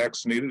may be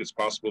vaccinated, it's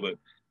possible that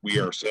we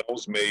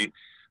ourselves may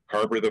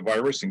harbor the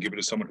virus and give it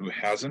to someone who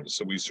hasn't.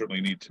 So we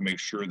certainly need to make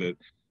sure that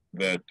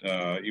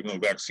even though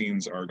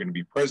vaccines are going to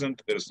be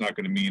present, that it's not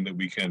going to mean that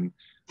we can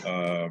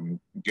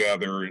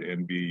gather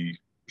and be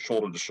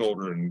shoulder to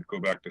shoulder and go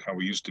back to how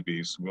we used to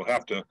be. So we'll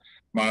have to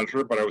monitor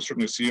it, but I would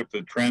certainly see if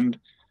the trend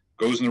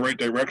goes in the right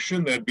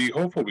direction, that'd be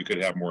hopeful we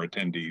could have more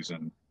attendees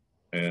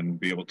and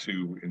be able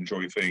to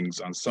enjoy things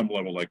on some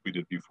level like we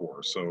did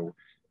before. So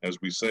as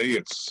we say,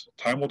 it's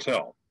time will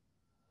tell.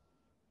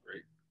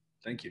 Great,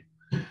 thank you.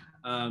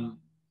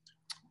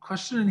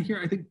 Question in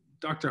here, I think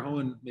Dr.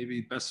 Hohen,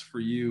 maybe best for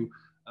you.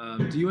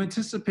 Do you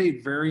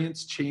anticipate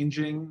variants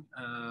changing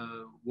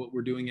what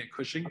we're doing at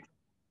Cushing?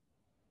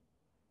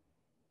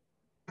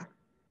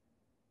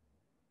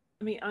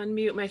 Let me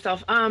unmute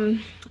myself.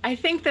 I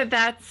think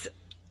that's,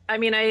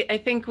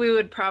 I think we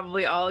would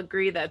probably all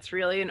agree that's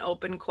really an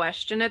open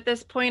question at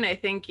this point. I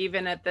think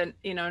even at the,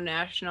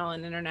 national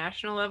and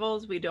international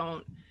levels, we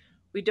don't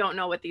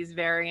know what these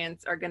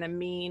variants are going to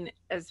mean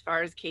as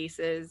far as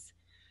cases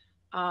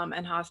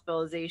and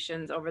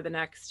hospitalizations over the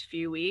next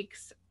few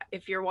weeks.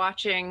 If you're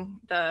watching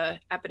the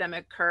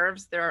epidemic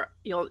curves,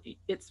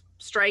 it's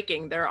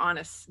striking. They're on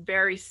a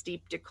very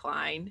steep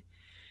decline.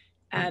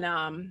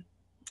 And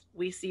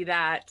we see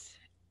that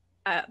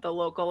at the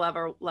local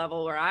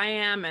level where I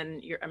am,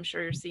 and I'm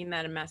sure you're seeing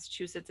that in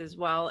Massachusetts as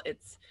well.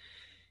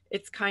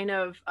 It's kind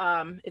of,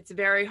 it's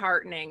very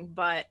heartening,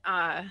 but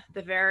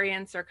the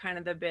variants are kind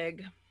of the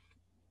big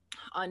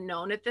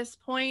unknown at this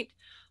point.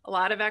 A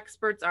lot of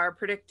experts are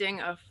predicting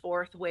a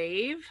fourth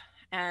wave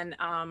and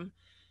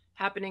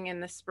happening in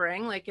the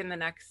spring, like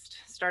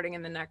starting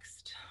in the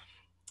next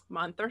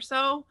month or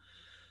so.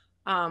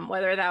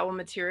 Whether that will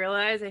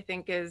materialize, I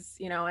think is,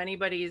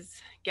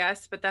 anybody's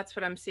guess, but that's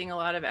what I'm seeing a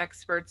lot of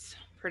experts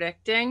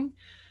predicting.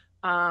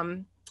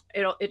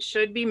 It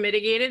should be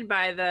mitigated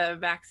by the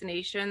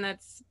vaccination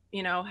that's,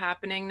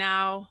 happening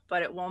now,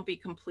 but it won't be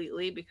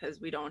completely because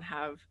we don't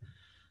have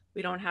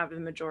the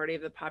majority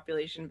of the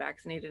population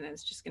vaccinated, and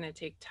it's just going to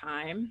take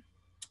time.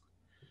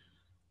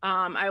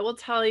 I will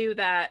tell you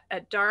that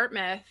at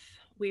Dartmouth,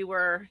 we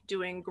were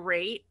doing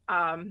great.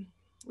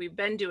 We've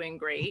been doing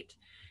great,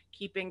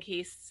 keeping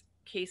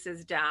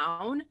cases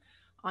down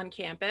on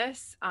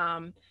campus.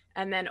 And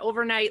then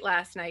overnight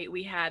last night,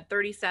 we had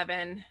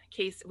 37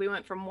 cases. We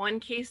went from 1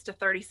 case to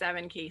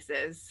 37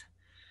 cases.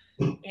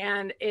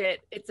 And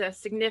it's a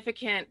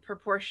significant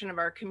proportion of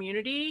our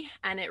community.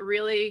 And it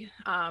really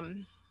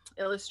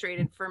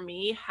illustrated for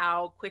me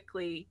how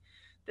quickly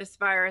this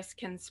virus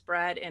can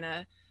spread in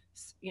a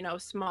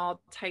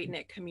small,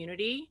 tight-knit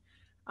community,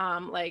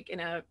 like in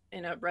a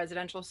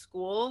residential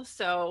school.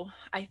 So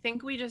I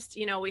think we just,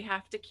 we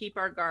have to keep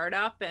our guard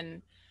up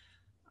and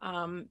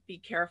be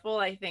careful.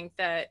 I think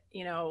that,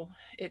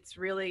 it's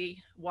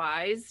really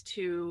wise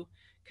to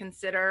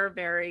consider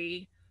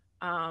very,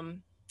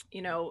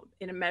 in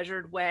a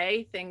measured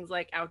way, things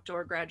like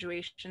outdoor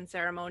graduation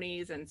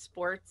ceremonies and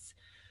sports.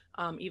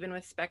 Even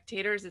with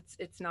spectators,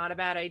 it's not a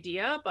bad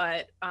idea,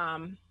 but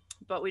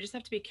we just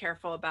have to be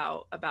careful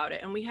about it.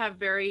 And we have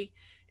very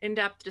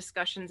in-depth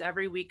discussions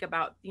every week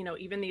about,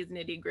 even these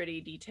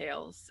nitty-gritty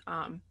details.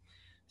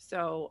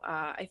 So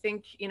I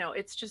think,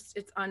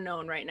 it's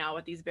unknown right now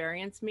what these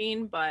variants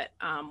mean, but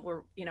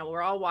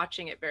we're all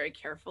watching it very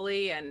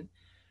carefully. And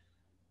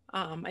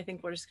I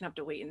think we're just gonna have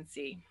to wait and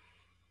see.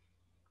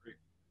 Great.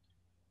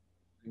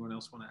 Anyone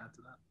else want to add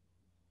to that?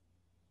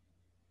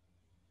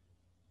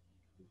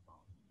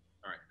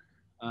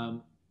 All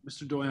right.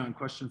 Mr. Doyon,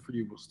 question for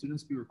you. Will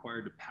students be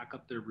required to pack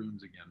up their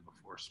rooms again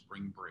before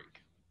spring break?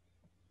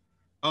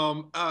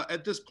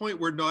 At this point,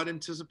 we're not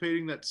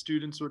anticipating that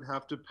students would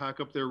have to pack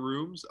up their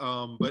rooms.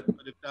 But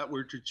if that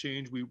were to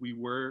change, we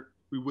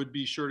would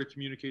be sure to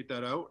communicate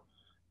that out.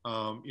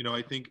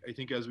 I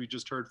think as we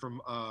just heard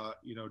from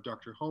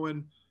Dr.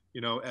 Hohen,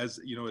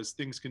 as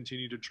things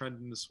continue to trend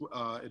in this,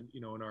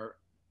 in our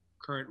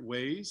current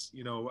ways,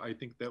 I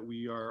think that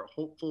we are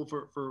hopeful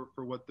for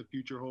what the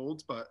future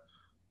holds. But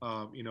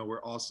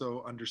we're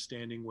also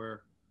understanding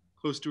we're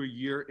close to a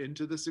year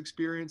into this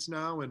experience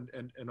now,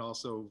 and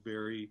also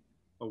very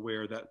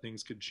aware that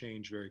things could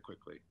change very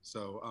quickly.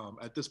 So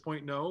at this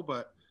point, no,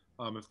 but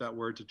if that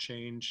were to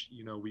change,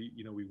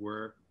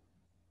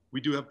 we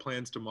do have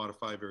plans to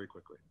modify very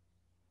quickly.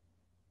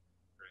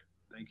 Great,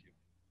 thank you.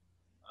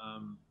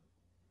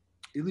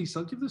 Elise,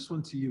 I'll give this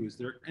one to you. Is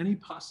there any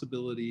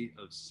possibility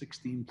of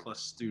 16 plus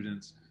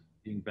students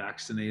being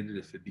vaccinated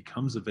if it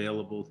becomes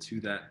available to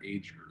that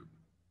age group?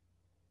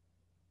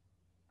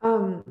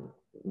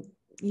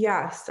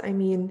 Yes,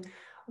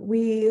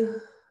 we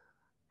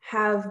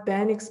have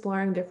been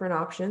exploring different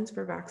options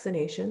for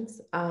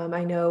vaccinations.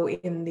 I know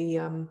in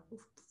the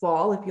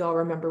fall, if you all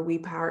remember, we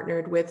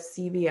partnered with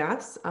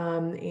CVS,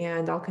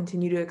 and I'll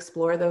continue to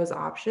explore those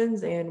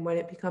options. And when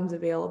it becomes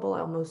available,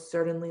 I'll most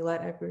certainly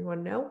let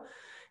everyone know,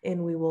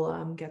 and we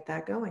will get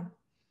that going.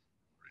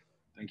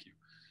 Thank you.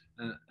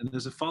 And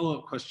there's a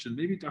follow-up question.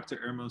 Maybe Dr.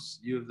 Ermos,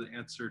 you have the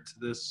answer to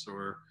this,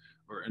 or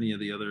any of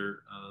the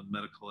other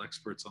medical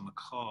experts on the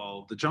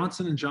call. The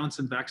Johnson &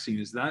 Johnson vaccine,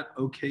 is that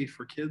okay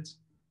for kids?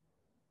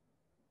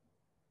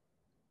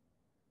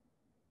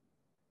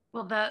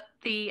 Well,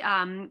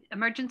 the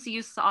emergency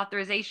use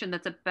authorization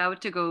that's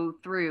about to go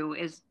through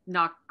is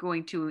not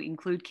going to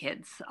include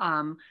kids.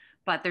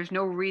 But there's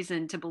no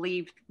reason to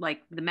believe,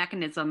 like the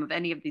mechanism of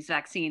any of these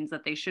vaccines,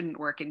 that they shouldn't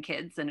work in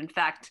kids. And in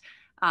fact,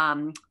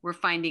 we're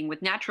finding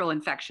with natural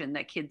infection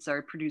that kids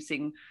are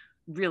producing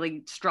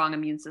really strong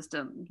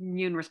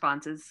immune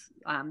responses,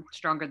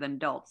 stronger than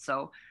adults.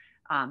 So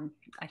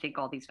I think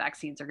all these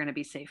vaccines are going to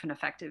be safe and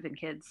effective in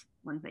kids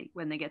when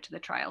they get to the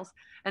trials.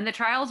 And the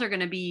trials are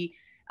going to be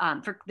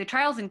for the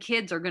trials in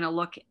kids are going to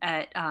look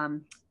at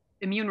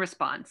immune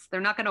response. They're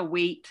not going to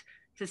wait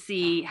to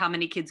see how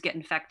many kids get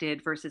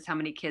infected versus how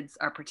many kids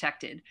are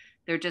protected.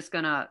 They're just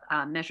going to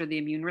measure the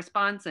immune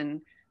response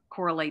and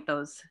correlate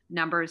those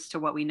numbers to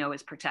what we know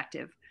is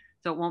protective.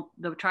 So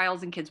the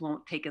trials in kids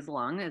won't take as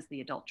long as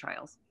the adult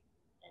trials.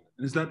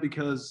 And is that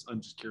because, I'm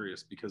just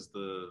curious, because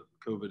the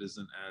COVID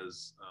isn't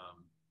as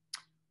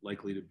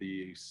likely to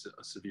be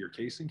a severe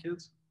case in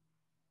kids?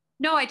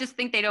 No, I just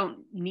think they don't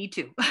need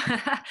to.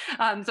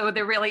 So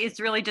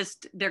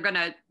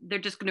they're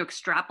just gonna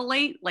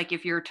extrapolate. Like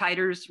if your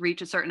titers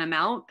reach a certain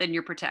amount, then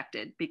you're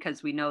protected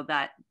because we know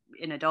that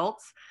in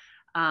adults.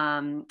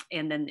 And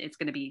then it's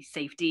going to be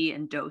safety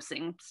and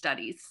dosing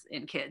studies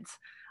in kids.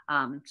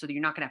 So that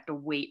you're not going to have to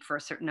wait for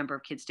a certain number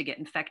of kids to get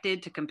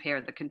infected to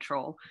compare the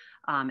control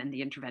and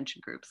the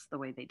intervention groups the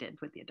way they did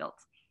with the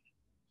adults.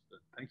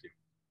 Thank you.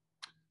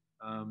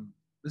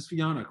 Ms.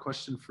 Viana,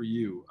 question for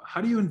you. How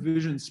do you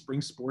envision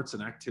spring sports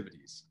and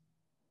activities?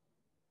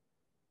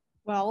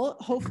 Well,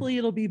 hopefully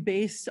it'll be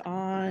based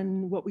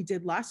on what we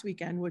did last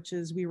weekend, which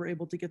is we were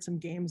able to get some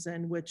games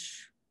in,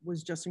 which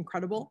was just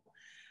incredible.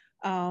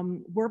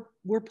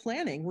 We're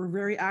planning. We're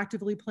very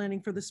actively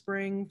planning for the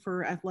spring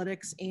for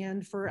athletics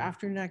and for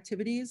afternoon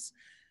activities.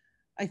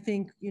 I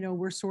think,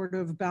 we're sort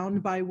of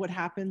bound by what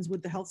happens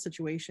with the health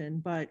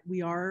situation, but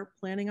we are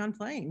planning on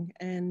playing.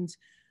 And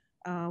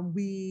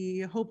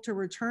we hope to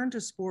return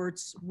to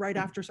sports right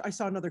after. I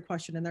saw another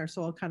question in there,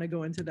 so I'll kind of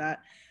go into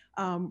that.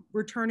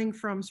 Returning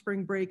from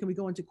spring break and we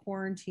go into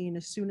quarantine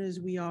as soon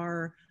as we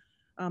are,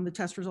 the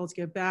test results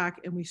get back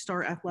and we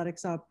start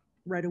athletics up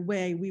right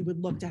away, we would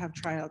look to have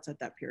tryouts at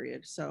that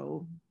period.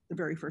 So the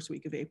very first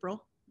week of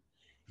April.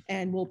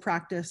 And we'll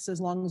practice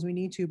as long as we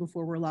need to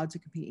before we're allowed to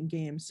compete in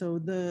games. So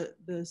the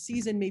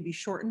season may be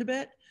shortened a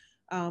bit,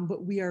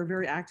 but we are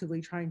very actively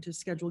trying to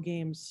schedule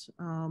games,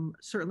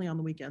 certainly on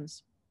the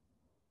weekends.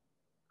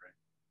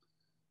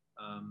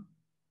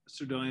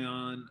 Mr.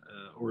 Doyon,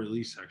 or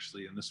Elise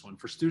actually in this one,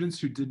 for students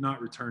who did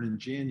not return in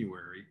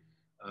January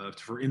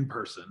for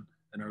in-person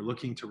and are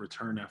looking to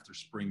return after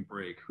spring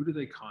break, who do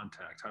they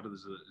contact?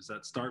 Does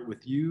that start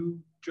with you,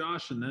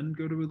 Josh, and then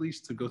go to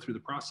Elise to go through the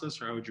process,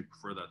 or how would you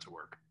prefer that to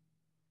work?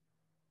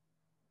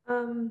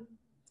 Do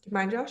you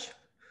mind, Josh?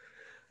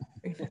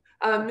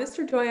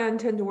 Mr. Doyon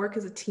tend to work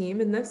as a team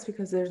in this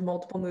because there's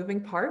multiple moving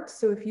parts.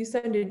 So if you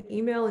send an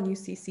email and you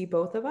CC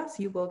both of us,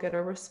 you will get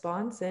a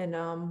response, and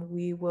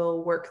we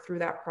will work through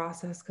that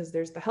process because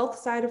there's the health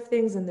side of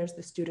things and there's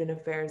the student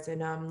affairs.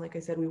 And like I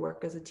said, we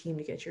work as a team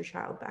to get your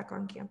child back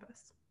on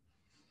campus.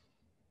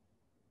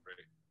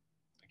 Great,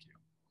 thank you.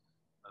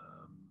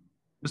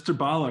 Mr.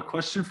 Bala,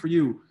 question for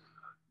you.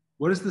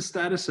 What is the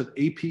status of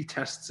AP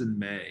tests in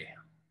May?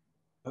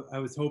 I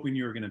was hoping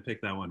you were going to pick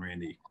that one,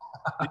 Randy.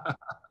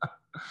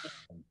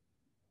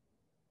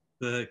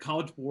 The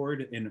College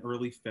Board in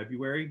early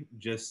February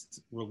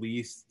just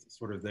released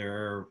sort of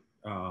their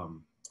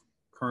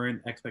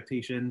current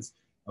expectations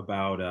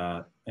about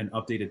an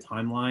updated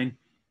timeline,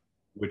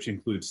 which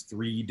includes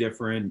 3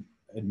 different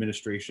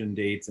administration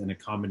dates and a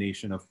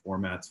combination of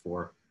formats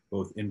for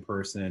both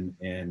in-person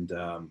and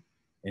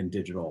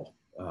digital.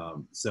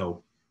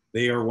 So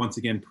they are once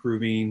again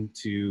proving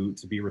to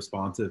be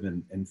responsive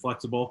and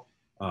flexible.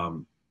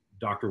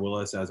 Dr.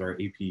 Willis, as our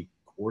AP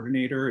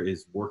coordinator,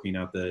 is working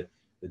out the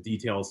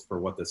details for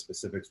what the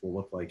specifics will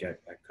look like at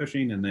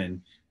Cushing, and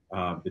then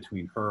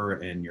between her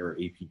and your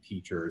AP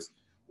teachers,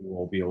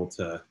 we'll be able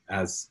to,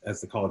 as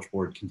the College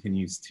Board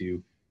continues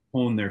to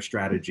hone their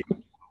strategy,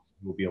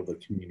 we'll be able to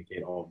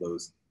communicate all of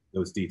those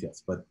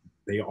details. But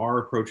they are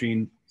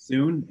approaching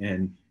soon,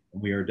 and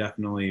we are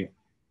definitely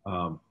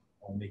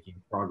making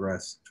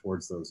progress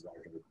towards those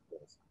larger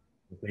goals.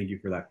 So thank you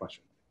for that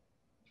question.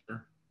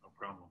 Sure, no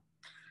problem.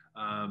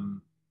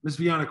 Ms.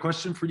 Viana,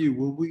 question for you.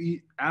 Will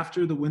we,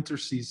 after the winter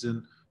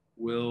season,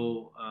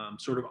 will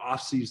sort of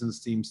off-season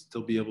teams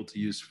still be able to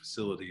use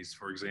facilities?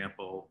 For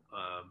example,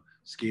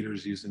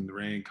 skaters using the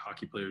rink,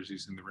 hockey players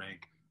using the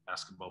rink,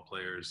 basketball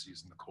players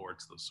using the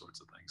courts, those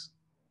sorts of things.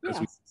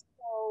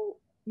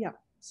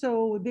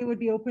 So they would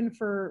be open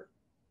for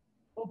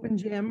open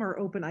gym or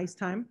open ice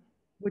time,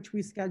 which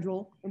we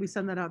schedule, and we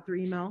send that out through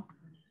email.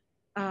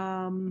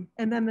 And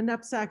then the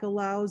NEPSAC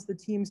allows the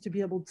teams to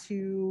be able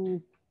to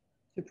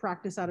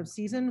practice out of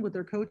season with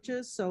their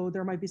coaches. So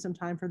there might be some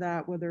time for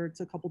that, whether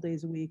it's a couple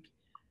days a week.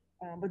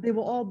 But they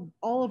will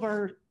all of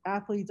our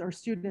athletes, our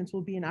students,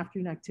 will be in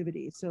afternoon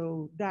activities.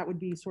 So that would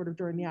be sort of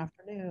during the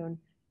afternoon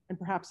and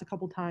perhaps a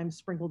couple times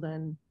sprinkled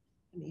in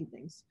the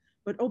evenings.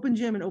 But open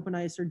gym and open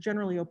ice are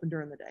generally open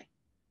during the day.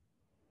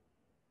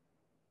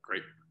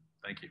 Great,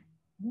 thank you.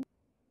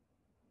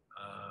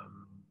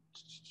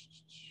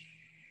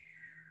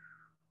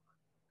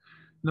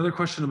 Another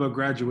question about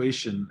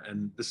graduation,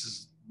 and this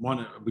is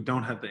one we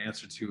don't have the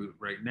answer to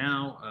right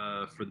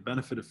now. For the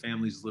benefit of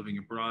families living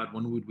abroad,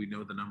 when would we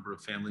know the number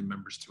of family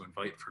members to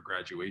invite for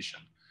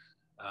graduation?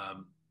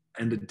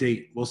 And the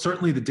date? Well,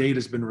 certainly the date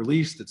has been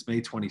released. It's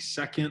May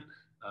 22nd.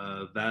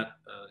 That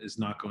is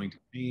not going to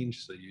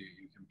change, so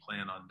you can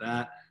plan on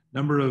that.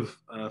 Number of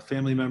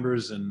family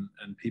members and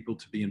people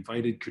to be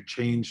invited could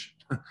change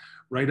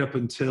right up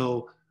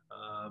until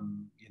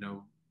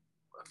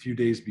a few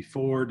days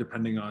before,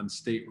 depending on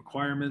state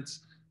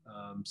requirements.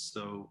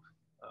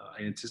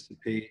 I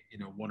anticipate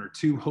one or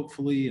two,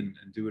 hopefully, and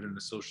do it in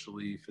a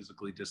socially,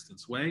 physically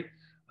distanced way.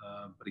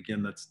 But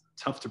again, that's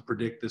tough to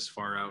predict this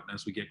far out. And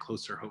as we get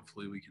closer,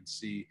 hopefully we can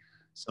see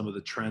some of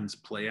the trends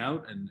play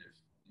out. And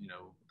if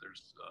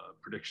there's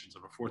predictions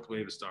of a fourth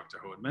wave, as Dr.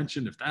 Ho had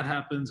mentioned, if that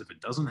happens, if it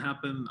doesn't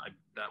happen,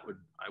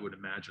 I would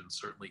imagine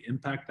certainly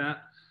impact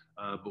that.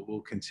 But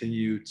we'll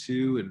continue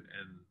to, and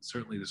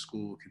certainly the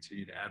school will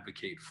continue to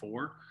advocate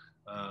for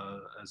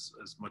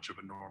as much of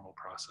a normal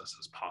process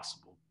as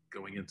possible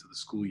going into the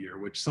school year.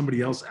 Which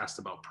somebody else asked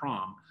about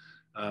prom,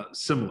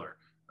 similar.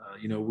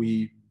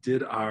 We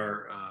did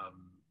our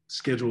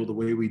schedule the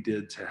way we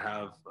did to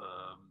have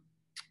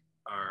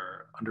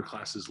our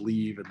underclasses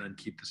leave and then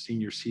keep the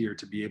seniors here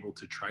to be able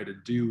to try to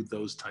do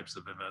those types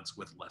of events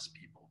with less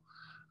people.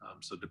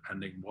 So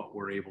depending what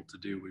we're able to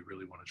do, we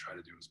really want to try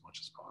to do as much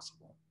as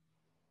possible.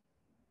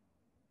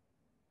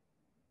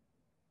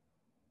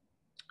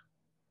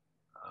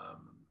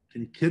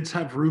 Can kids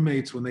have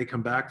roommates when they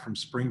come back from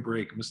spring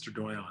break, Mr.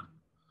 Doyon?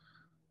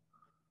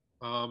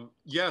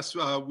 Yes,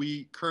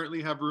 we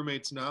currently have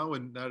roommates now,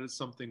 and that is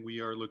something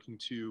we are looking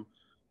to,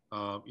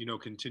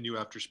 continue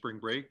after spring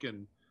break.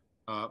 And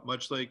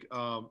much like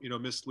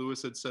Miss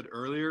Lewis had said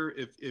earlier,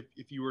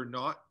 if you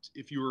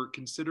were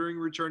considering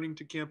returning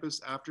to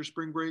campus after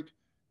spring break,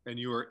 and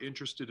you are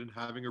interested in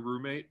having a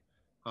roommate,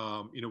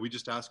 we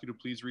just ask you to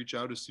please reach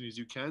out as soon as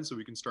you can, so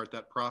we can start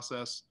that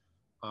process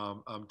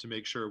to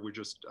make sure we're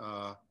just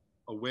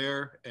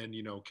aware and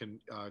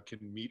can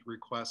meet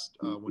requests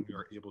when we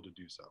are able to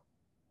do so.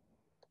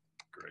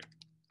 Great,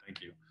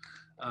 thank you.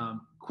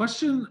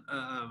 Question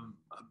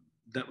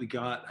that we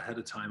got ahead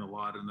of time a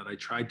lot, and that I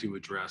tried to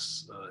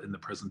address in the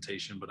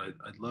presentation, but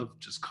I'd love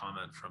just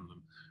comment from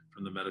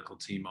the medical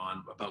team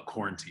on about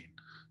quarantine.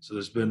 So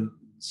there's been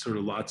sort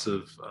of lots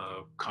of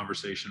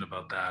conversation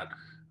about that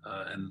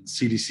and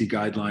CDC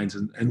guidelines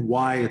and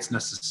why it's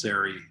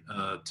necessary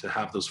to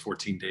have those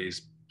 14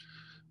 days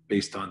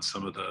based on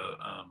some of the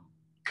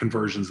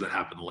conversions that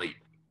happen late.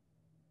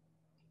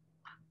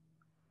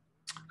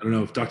 I don't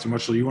know if Dr.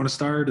 Mutchell, you want to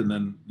start, and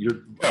then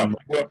you're.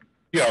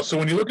 So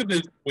when you look at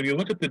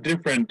the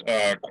different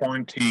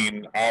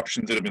quarantine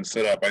options that have been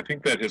set up, I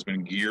think that has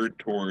been geared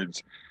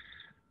towards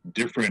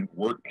different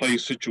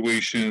workplace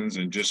situations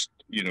and just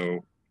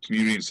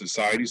community and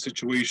society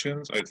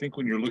situations. I think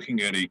when you're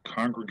looking at a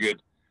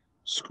congregate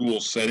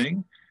school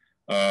setting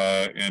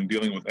and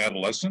dealing with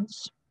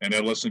adolescents and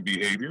adolescent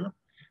behavior,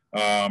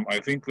 I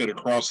think that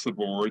across the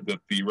board that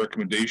the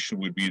recommendation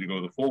would be to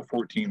go the full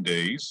 14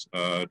 days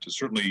to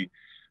certainly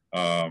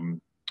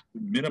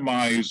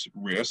minimize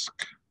risk,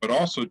 but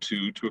also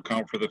to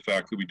account for the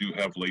fact that we do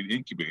have late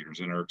incubators.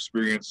 And our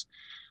experience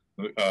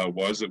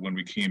was that when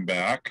we came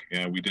back,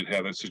 and we did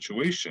have that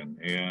situation,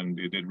 and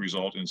it did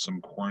result in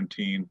some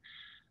quarantine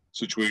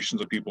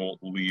situations of people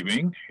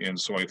leaving. And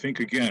so I think,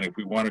 again, if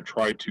we want to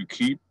try to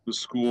keep the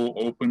school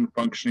open,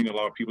 functioning,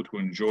 allow people to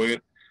enjoy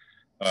it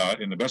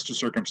in the best of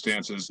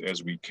circumstances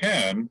as we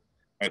can,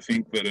 I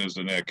think that as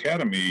an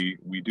academy,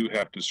 we do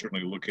have to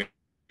certainly look at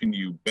can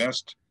you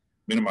best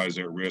minimize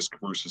that risk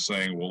versus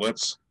saying, well,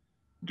 let's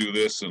do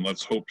this and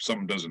let's hope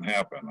something doesn't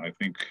happen. I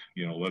think,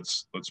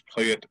 let's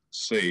play it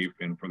safe.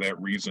 And for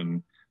that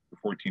reason, the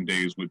 14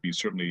 days would be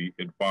certainly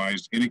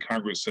advised in a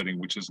congregate setting,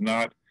 which is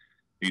not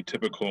a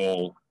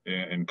typical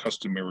and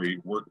customary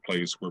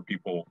workplace where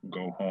people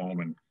go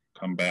home and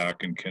come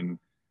back and can,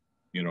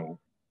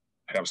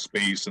 have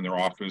space in their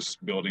office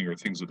building or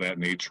things of that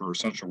nature, or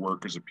essential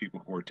workers of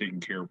people who are taking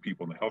care of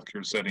people in the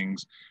healthcare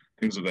settings,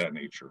 things of that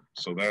nature.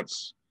 So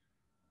that's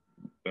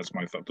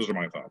my thought. Those are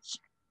my thoughts.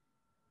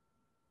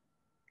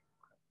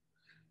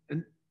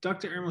 And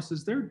Dr. Aramos,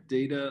 is there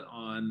data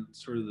on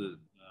sort of the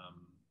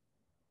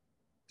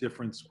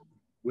difference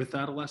with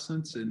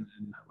adolescents and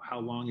how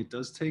long it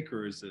does take,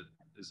 or is it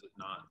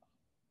not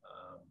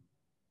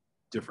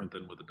different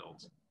than with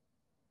adults?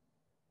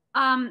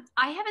 I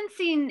haven't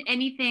seen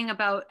anything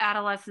about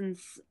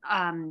adolescents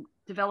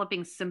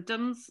developing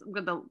symptoms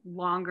with a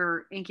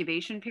longer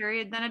incubation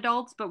period than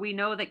adults, but we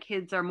know that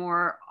kids are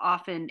more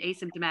often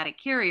asymptomatic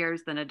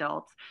carriers than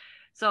adults.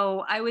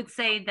 So I would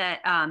say that,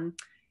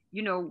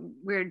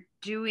 we're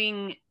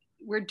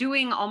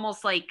doing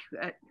almost like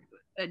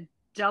a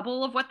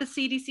double of what the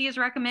CDC is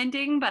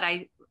recommending, but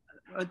I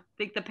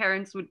think the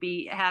parents would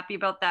be happy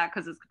about that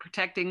because it's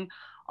protecting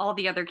all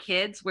the other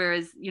kids.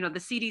 Whereas, the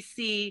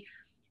CDC,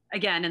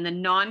 again, in the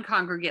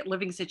non-congregate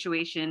living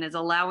situation, is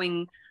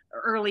allowing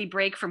early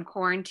break from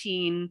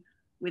quarantine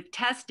with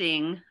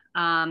testing,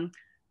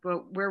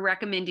 but we're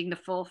recommending the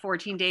full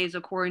 14 days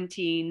of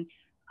quarantine,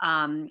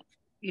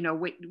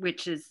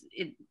 which is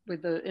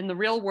in the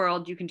real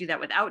world, you can do that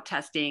without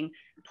testing,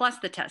 plus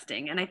the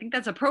testing. And I think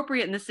that's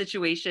appropriate in this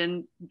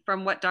situation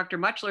from what Dr.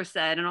 Mutchler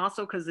said, and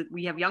also because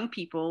we have young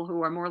people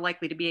who are more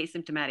likely to be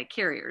asymptomatic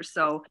carriers.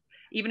 So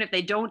even if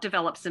they don't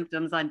develop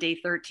symptoms on day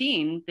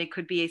 13, they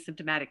could be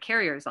asymptomatic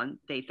carriers on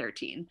day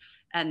 13.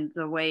 And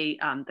the way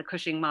the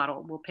Cushing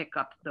model will pick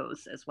up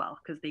those as well,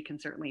 because they can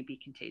certainly be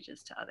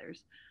contagious to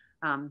others.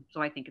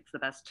 So I think it's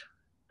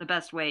the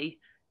best way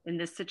in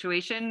this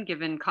situation,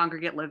 given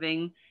congregate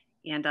living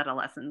and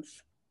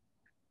adolescence.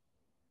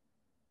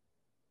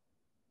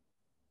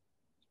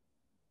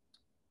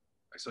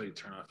 I saw you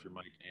turn off your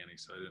mic, Annie,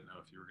 so I didn't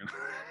know if you were gonna.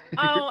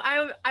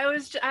 Oh, I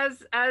was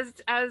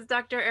as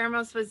Dr.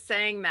 Ermos was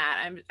saying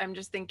that, I'm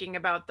just thinking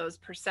about those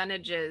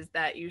percentages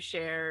that you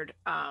shared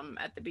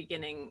at the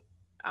beginning,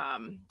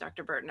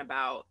 Dr. Burton,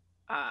 about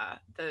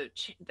the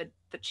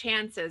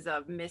chances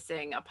of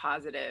missing a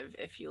positive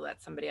if you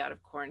let somebody out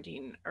of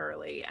quarantine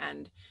early.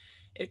 And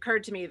it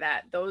occurred to me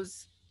that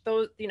those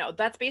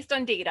that's based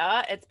on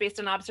data. It's based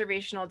on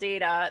observational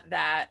data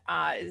that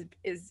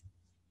is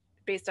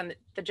based on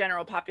the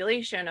general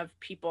population of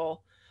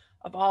people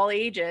of all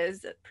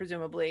ages,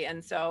 presumably.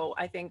 And so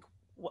I think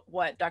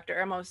what Dr.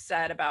 Ermos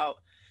said about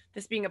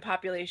this being a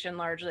population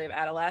largely of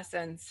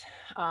adolescents,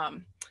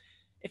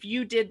 if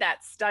you did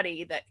that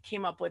study that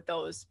came up with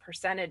those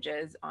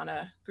percentages on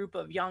a group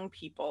of young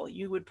people,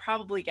 you would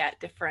probably get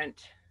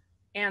different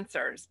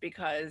answers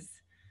because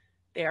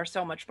they are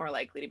so much more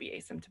likely to be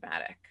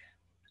asymptomatic.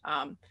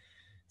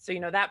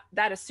 So,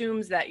 that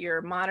assumes that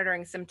you're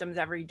monitoring symptoms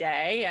every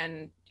day,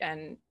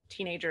 and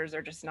teenagers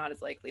are just not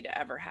as likely to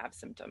ever have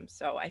symptoms.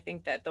 So I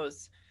think that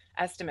those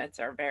estimates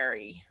are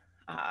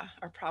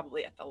are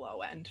probably at the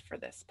low end for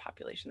this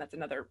population. That's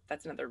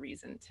another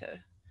reason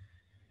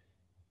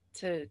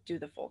to do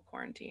the full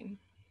quarantine.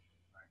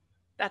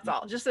 That's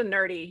all. Just a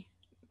nerdy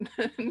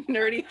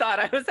thought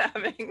I was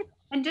having.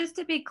 And just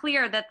to be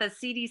clear, that the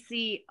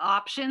CDC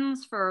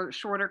options for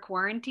shorter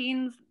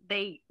quarantines,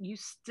 you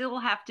still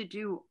have to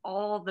do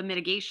all the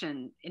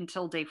mitigation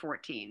until day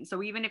 14.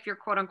 So even if you're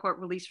quote unquote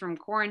released from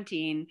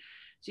quarantine,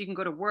 so you can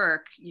go to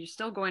work, you're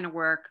still going to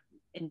work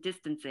and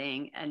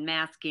distancing and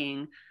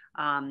masking,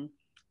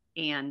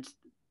 and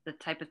the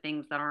type of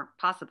things that aren't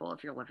possible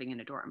if you're living in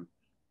a dorm.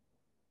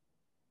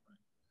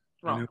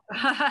 Well,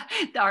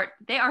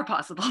 they are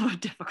possible,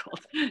 but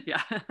difficult.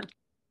 Yeah.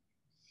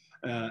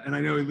 And I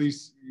know, at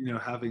least,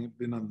 having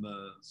been on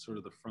the sort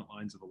of the front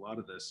lines of a lot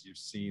of this, you've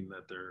seen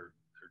that there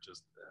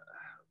just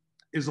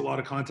is a lot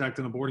of contact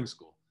in a boarding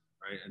school,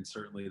 right? And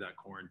certainly that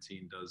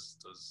quarantine does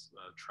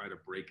try to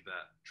break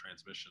that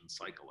transmission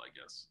cycle, I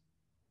guess.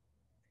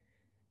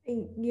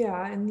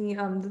 Yeah, and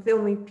the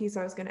only piece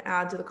I was going to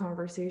add to the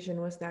conversation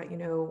was that,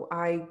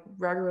 I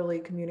regularly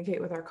communicate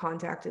with our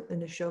contact at the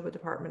Neshoba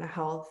Department of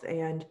Health,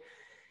 and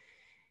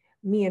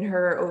me and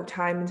her,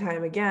 time and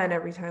time again,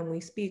 every time we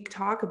speak,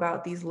 talk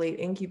about these late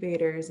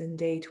incubators in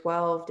day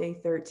 12, day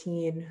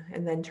 13,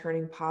 and then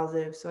turning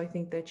positive. So I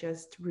think that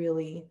just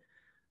really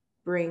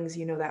brings,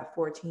 that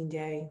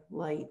 14-day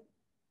light,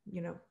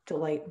 to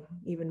light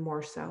even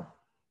more so.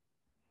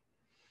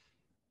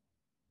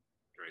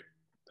 Great,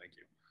 thank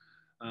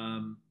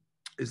you.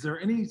 Is there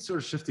any sort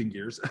of shifting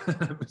gears,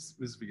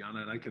 Ms.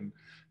 Viana, and I can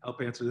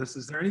help answer this.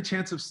 Is there any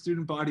chance of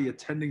student body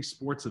attending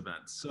sports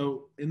events?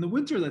 So in the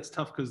winter, that's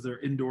tough because they're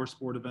indoor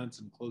sport events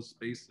in closed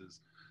spaces.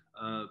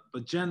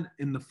 But Jen,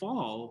 in the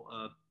fall,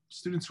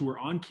 students who were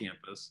on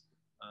campus,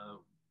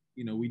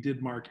 we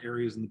did mark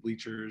areas in the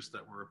bleachers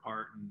that were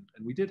apart,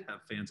 and we did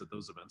have fans at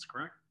those events,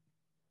 correct?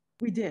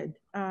 We did.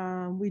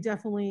 We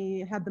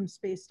definitely had them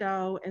spaced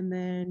out, and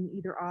then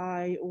either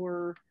I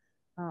or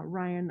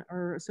Ryan,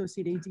 our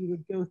associate AD,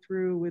 would go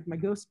through with my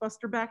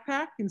Ghostbuster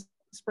backpack and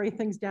spray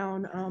things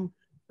down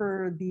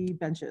for the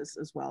benches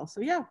as well.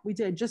 So yeah, we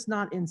did, just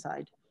not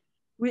inside.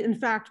 In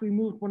fact, we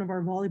moved one of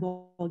our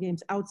volleyball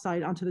games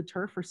outside onto the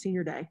turf for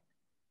senior day,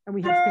 and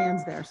we had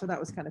fans there, so that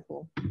was kind of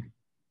cool.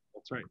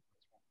 That's right.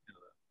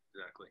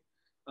 Exactly.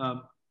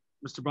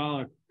 Mr.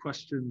 Bala,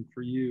 question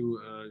for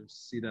you.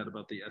 See that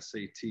about the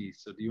SAT.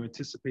 So do you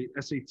anticipate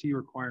SAT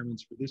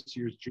requirements for this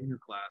year's junior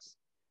class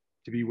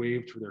to be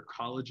waived for their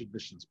college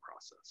admissions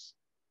process?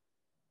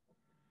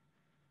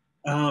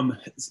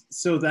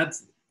 So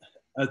that's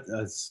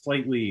a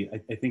slightly,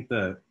 I think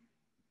the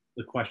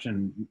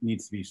question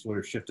needs to be sort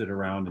of shifted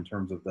around in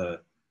terms of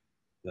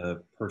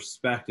the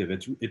perspective.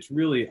 It's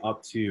really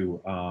up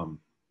to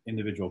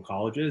individual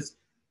colleges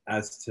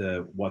as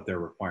to what their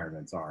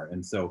requirements are.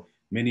 And so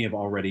many have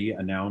already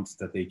announced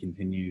that they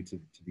continue to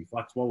be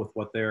flexible with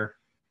what they're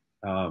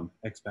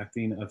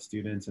expecting of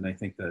students. And I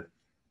think that,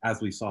 as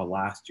we saw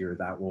last year,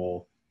 that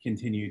will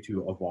continue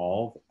to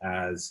evolve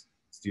as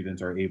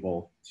students are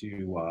able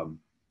to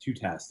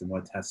test and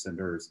what test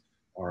centers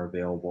are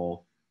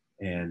available.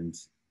 And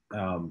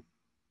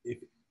if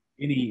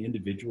any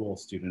individual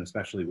student,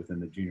 especially within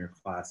the junior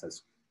class,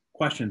 has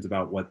questions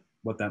about what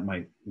that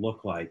might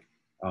look like,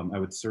 I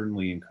would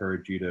certainly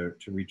encourage you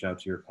to reach out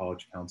to your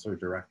college counselor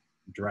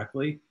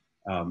directly,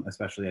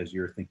 especially as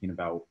you're thinking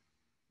about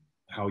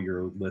how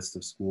your list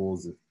of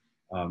schools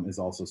is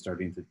also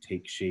starting to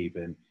take shape,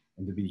 and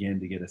to begin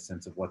to get a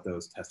sense of what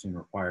those testing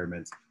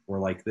requirements were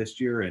like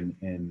this year,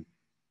 and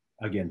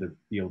again, to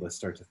be able to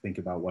start to think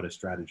about what a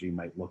strategy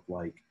might look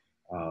like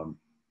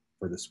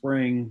the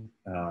spring,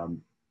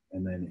 and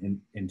then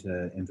into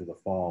the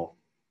fall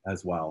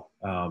as well.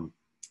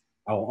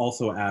 I'll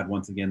also add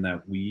once again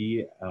that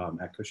we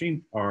at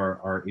Cushing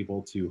are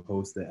able to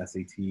host the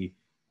SAT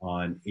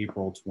on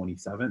April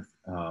 27th.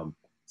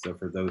 So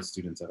for those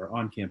students that are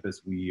on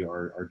campus, we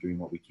are doing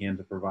what we can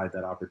to provide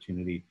that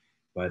opportunity.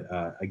 But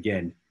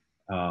again,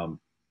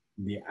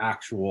 the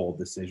actual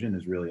decision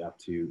is really up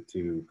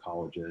to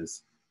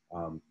colleges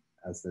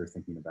as they're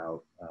thinking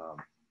about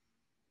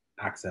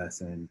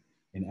access and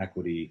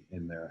equity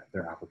in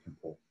their applicant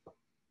pool.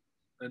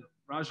 And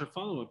Raj, a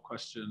follow-up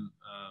question.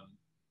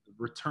 The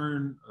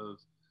return of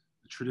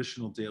the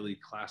traditional daily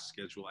class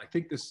schedule. I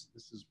think this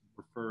is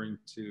referring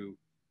to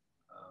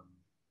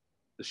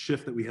the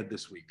shift that we had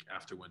this week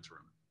after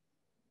winterim.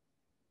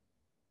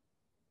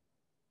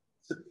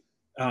 So,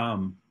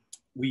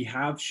 we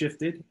have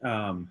shifted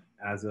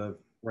as of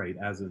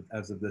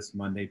this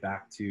Monday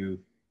back to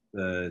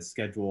the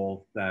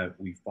schedule that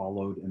we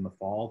followed in the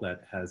fall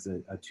that has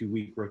a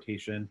 2-week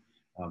rotation.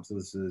 So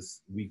this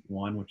is week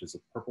 1, which is a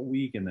purple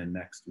week, and then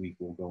next week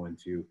we'll go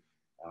into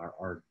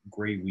our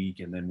gray week,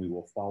 and then we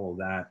will follow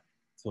that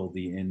till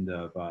the end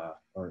of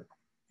or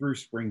through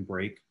spring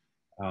break.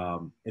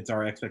 It's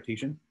our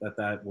expectation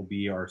that will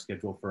be our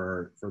schedule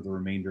for the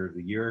remainder of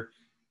the year,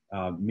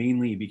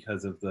 mainly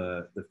because of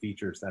the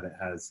features that it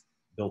has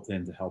built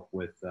in to help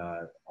with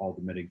all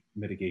the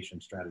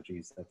mitigation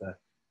strategies that the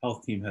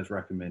health team has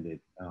recommended,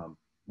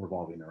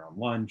 revolving around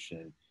lunch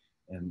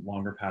and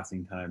longer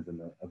passing times and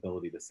the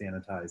ability to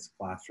sanitize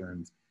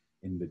classrooms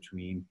in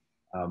between.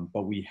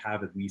 But we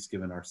have at least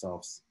given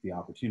ourselves the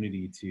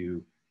opportunity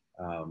to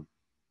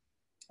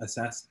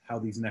assess how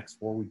these next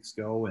 4 weeks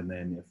go, and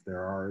then if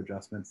there are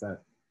adjustments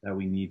that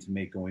we need to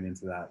make going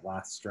into that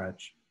last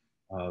stretch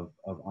of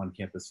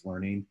on-campus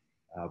learning,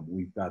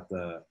 we've got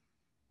the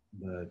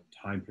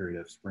time period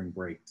of spring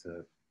break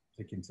to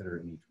consider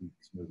any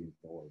tweaks moving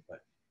forward.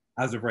 But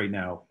as of right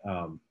now,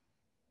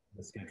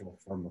 the schedule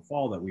from the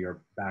fall that we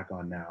are back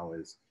on now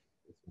is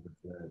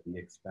the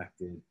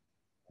expected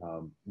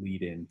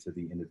lead into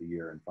the end of the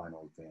year and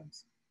final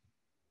exams.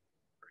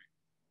 Great,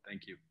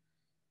 thank you.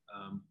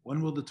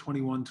 When will the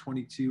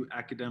 21-22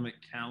 academic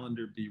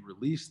calendar be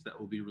released? That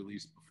will be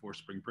released before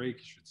spring break.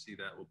 You should see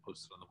that. We'll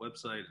post it on the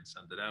website and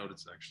send it out.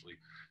 It's actually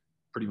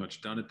pretty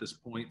much done at this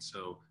point,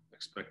 so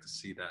expect to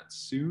see that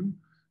soon.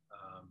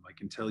 I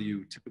can tell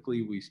you,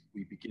 typically we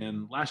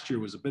begin, last year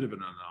was a bit of an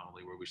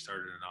anomaly where we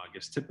started in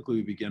August. Typically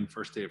we begin,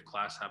 first day of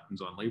class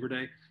happens on Labor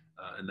Day,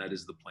 and that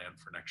is the plan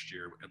for next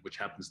year, which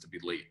happens to be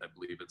late. I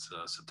believe it's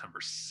September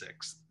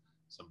 6th.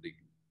 Somebody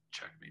can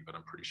check me, but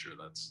I'm pretty sure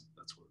that's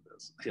what it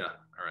is. Yeah,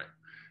 all right.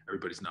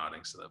 Everybody's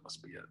nodding, so that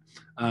must be it.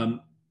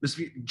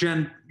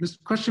 Jen, this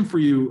question for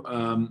you.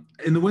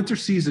 In the winter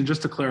season,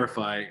 just to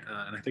clarify,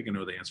 and I think I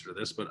know the answer to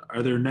this, but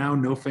are there now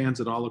no fans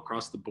at all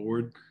across the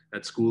board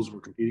at schools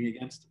we're competing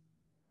against?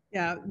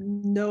 Yeah,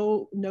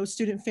 no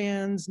student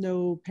fans,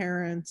 no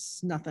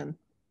parents, nothing,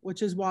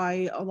 which is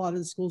why a lot of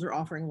the schools are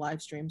offering live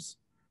streams.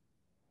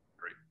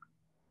 Great,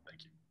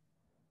 thank you.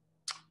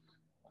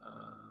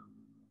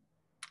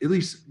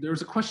 Elise, there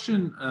was a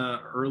question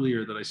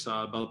earlier that I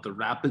saw about the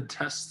rapid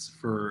tests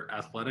for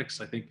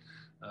athletics. I think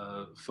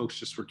folks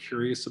just were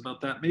curious about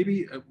that.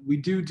 Maybe we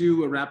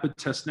do a rapid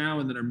test now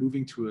and then are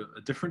moving to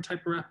a different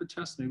type of rapid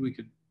test. Maybe we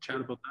could chat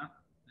about that.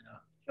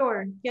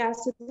 Sure. Yeah.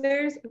 So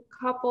there's a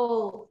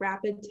couple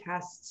rapid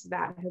tests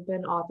that have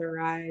been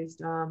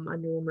authorized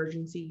under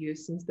emergency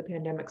use since the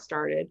pandemic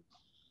started.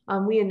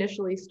 We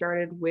initially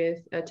started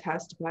with a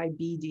test by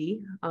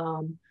BD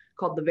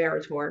called the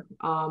Veritor,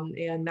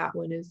 and that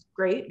one is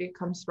great. It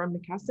comes from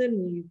McKesson.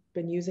 We've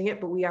been using it,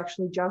 but we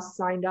actually just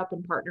signed up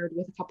and partnered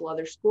with a couple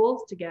other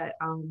schools to get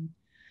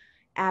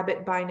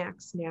Abbott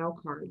Binax Now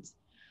cards,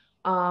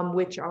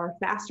 which are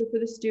faster for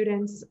the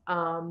students,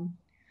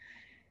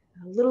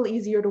 a little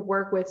easier to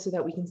work with so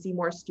that we can see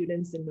more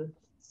students in a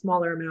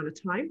smaller amount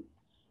of time.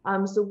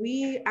 So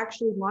we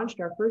actually launched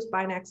our first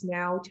Binax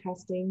Now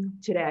testing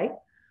today.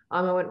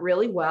 It went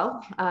really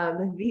well.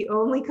 The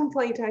only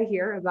complaint I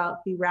hear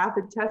about the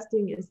rapid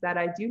testing is that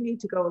I do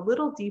need to go a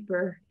little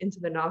deeper into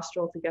the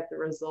nostril to get the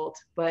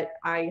result. But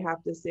I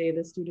have to say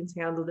the students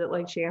handled it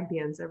like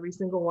champions, every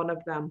single one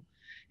of them.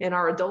 And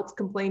our adults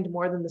complained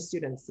more than the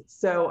students.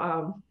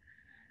 So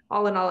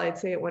all in all, I'd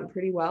say it went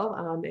pretty well.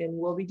 And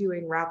we'll be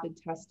doing rapid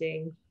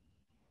testing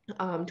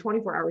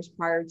 24 hours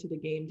prior to the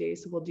game day.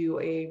 So we'll do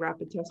a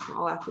rapid test for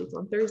all athletes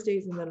on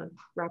Thursdays and then a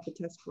rapid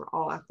test for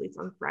all athletes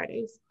on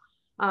Fridays,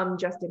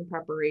 just in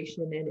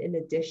preparation and in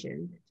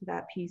addition to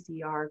that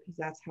PCR, because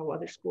that's how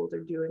other schools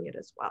are doing it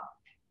as well.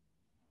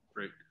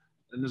 Great.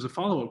 And there's a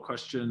follow-up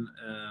question,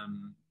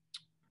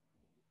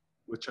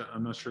 which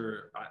I'm not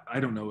sure, I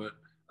don't know it.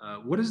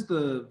 What is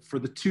for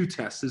the 2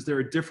 tests, is there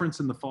a difference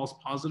in the false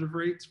positive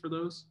rates for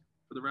those,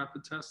 for the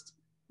rapid tests?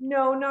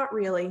 No, not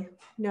really.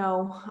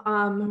 No,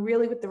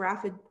 really with the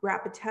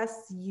rapid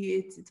tests,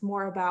 it's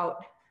more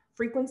about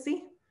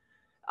frequency,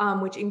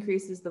 which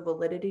increases the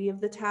validity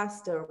of the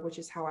test, or which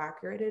is how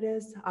accurate it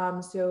is.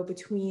 So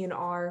between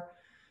our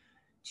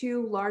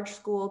 2 large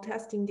school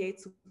testing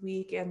dates a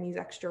week and these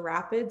extra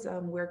rapids,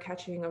 we're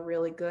catching a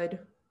really good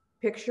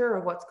picture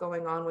of what's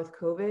going on with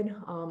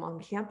COVID on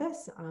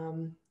campus.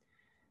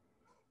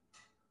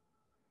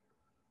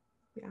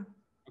 Yeah.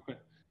 Okay.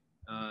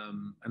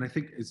 And I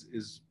think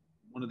is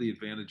one of the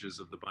advantages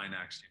of the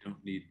Binax, you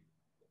don't need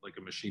like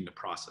a machine to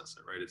process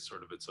it, right? It's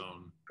sort of its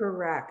own.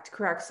 Correct.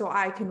 So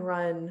I can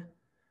run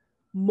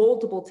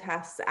multiple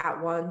tests at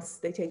once.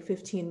 They take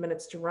 15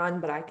 minutes to run,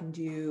 but I can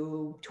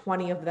do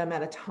 20 of them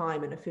at a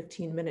time in a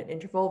 15-minute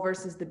interval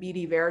versus the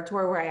BD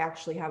Veritor where I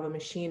actually have a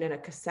machine and a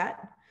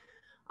cassette,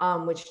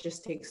 which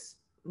just takes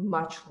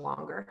much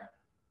longer.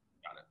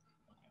 Got it.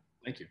 Okay.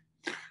 Thank you.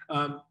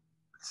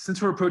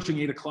 Since we're approaching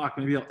 8 o'clock,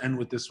 maybe I'll end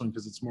with this one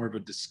because it's more of a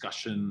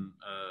discussion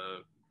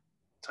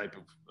type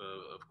of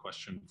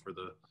question for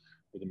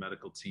the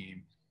medical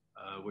team,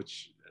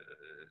 which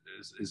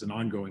is an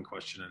ongoing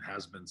question and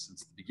has been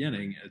since the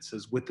beginning. It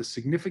says, with the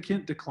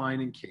significant decline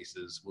in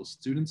cases, will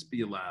students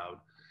be allowed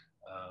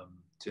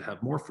to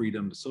have more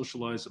freedom to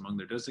socialize among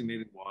their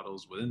designated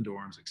waddles within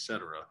dorms,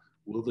 etc.?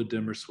 Will the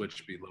dimmer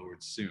switch be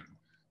lowered soon?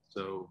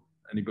 So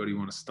anybody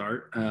want to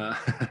start?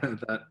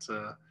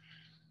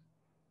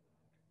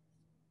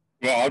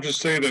 Well, I'll just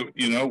say that,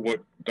 you know,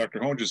 what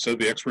Dr. Hohn just said,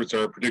 the experts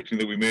are predicting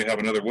that we may have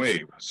another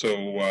wave.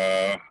 So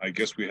I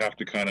guess we have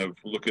to kind of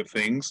look at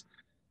things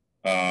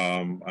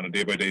on a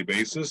day-by-day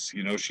basis.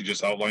 You know, she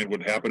just outlined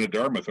what happened at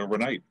Dartmouth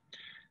overnight.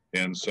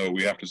 And so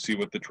we have to see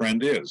what the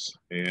trend is.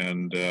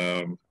 And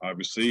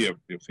obviously,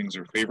 if things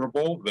are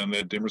favorable, then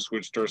that dimmer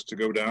switch starts to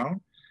go down.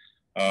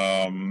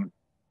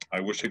 I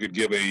wish I could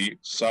give a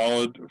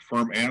solid,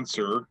 firm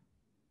answer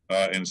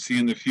and see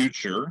in the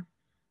future,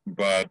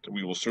 but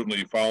we will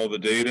certainly follow the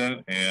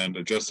data and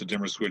adjust the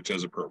dimmer switch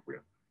as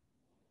appropriate.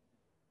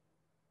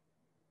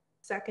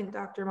 Second,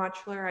 Dr.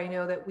 Mutchler, I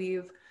know that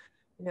we've,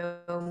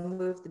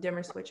 moved the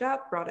dimmer switch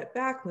up, brought it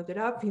back, moved it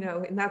up,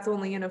 and that's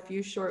only in a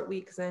few short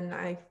weeks. And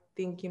I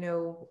think,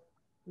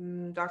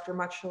 Dr.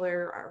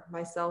 Mutchler,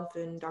 myself,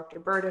 and Dr.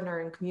 Burden are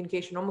in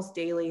communication almost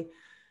daily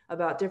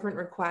about different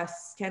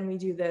requests. Can we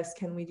do this?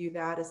 Can we do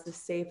that? Is this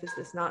safe? Is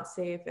this not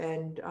safe?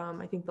 And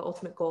I think the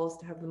ultimate goal is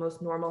to have the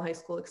most normal high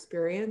school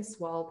experience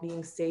while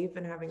being safe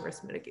and having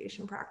risk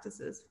mitigation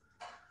practices.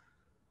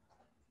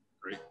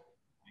 Great,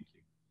 thank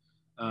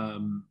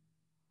you.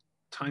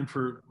 Time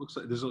for, looks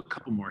like there's a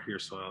couple more here,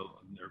 so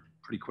they're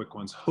pretty quick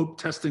ones. Hope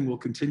testing will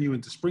continue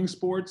into spring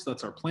sports.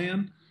 That's our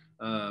plan.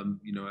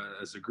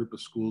 As a group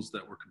of schools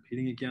that we're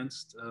competing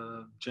against,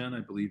 Jen, I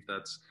believe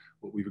that's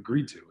what we've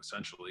agreed to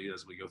essentially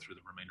as we go through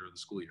the remainder of the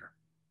school year.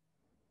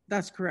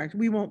 That's correct.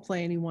 We won't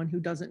play anyone who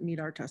doesn't meet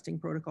our testing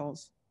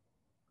protocols.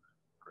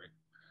 Great.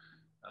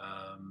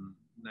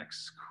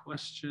 Next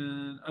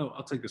question. Oh,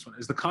 I'll take this one.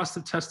 Is the cost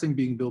of testing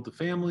being billed to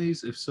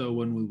families? If so,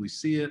 when will we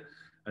see it?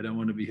 I don't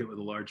want to be hit with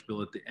a large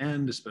bill at the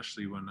end,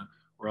 especially when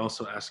we're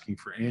also asking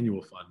for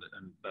annual fund,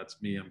 and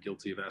that's me. I'm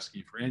guilty of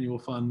asking for annual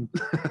fund.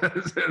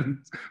 And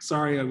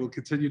sorry, I will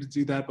continue to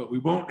do that, but we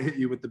won't hit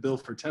you with the bill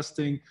for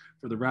testing.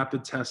 For the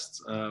rapid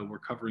tests, we're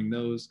covering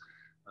those.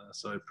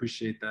 So I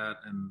appreciate that.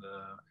 And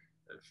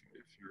if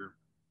you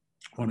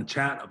want to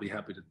chat, I'll be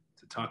happy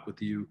to talk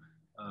with you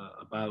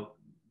about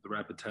the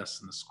rapid tests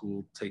in the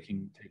school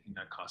taking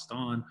that cost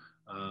on.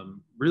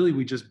 Really,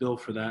 we just bill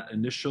for that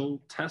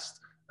initial test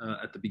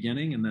at the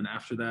beginning, and then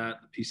after that,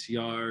 the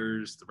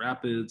PCRs, the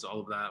rapids, all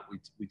of that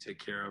we take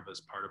care of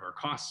as part of our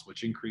costs,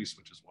 which increase,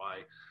 which is why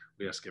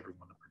we ask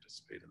everyone to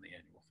participate in the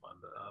annual fund.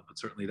 But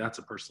certainly that's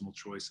a personal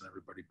choice, and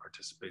everybody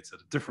participates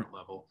at a different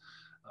level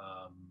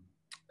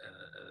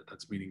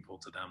that's meaningful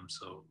to them.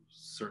 So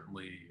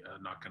certainly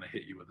not going to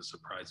hit you with a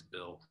surprise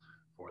bill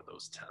for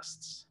those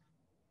tests.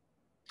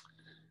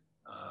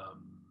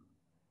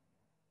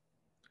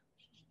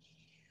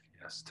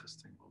 Yes,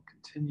 testing will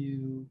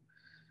continue.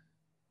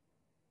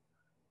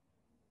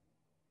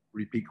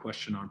 Repeat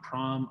question on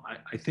prom.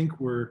 I think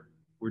we're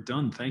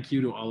done. Thank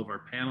you to all of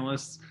our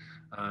panelists.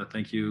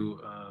 Thank you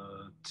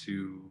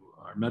to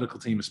our medical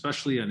team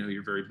especially. I know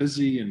you're very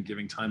busy and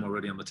giving time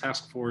already on the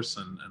task force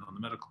and on the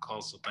medical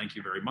calls, so thank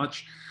you very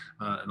much.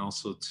 And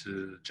also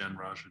to Jen,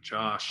 Raja,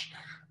 Josh,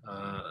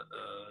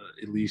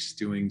 Elise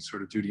doing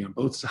sort of duty on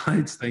both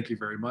sides. Thank you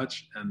very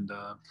much. And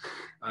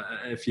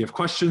if you have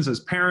questions as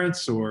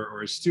parents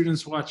or as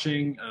students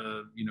watching,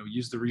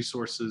 use the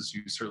resources.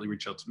 You certainly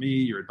reach out to me,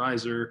 your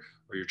advisor,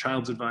 or your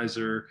child's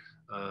advisor,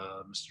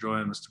 Mr. Joy,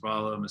 Mr.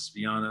 Bala, Ms.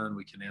 Viana, and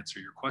we can answer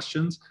your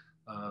questions.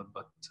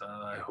 But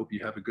I hope you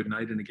have a good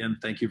night. And again,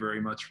 thank you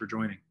very much for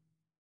joining.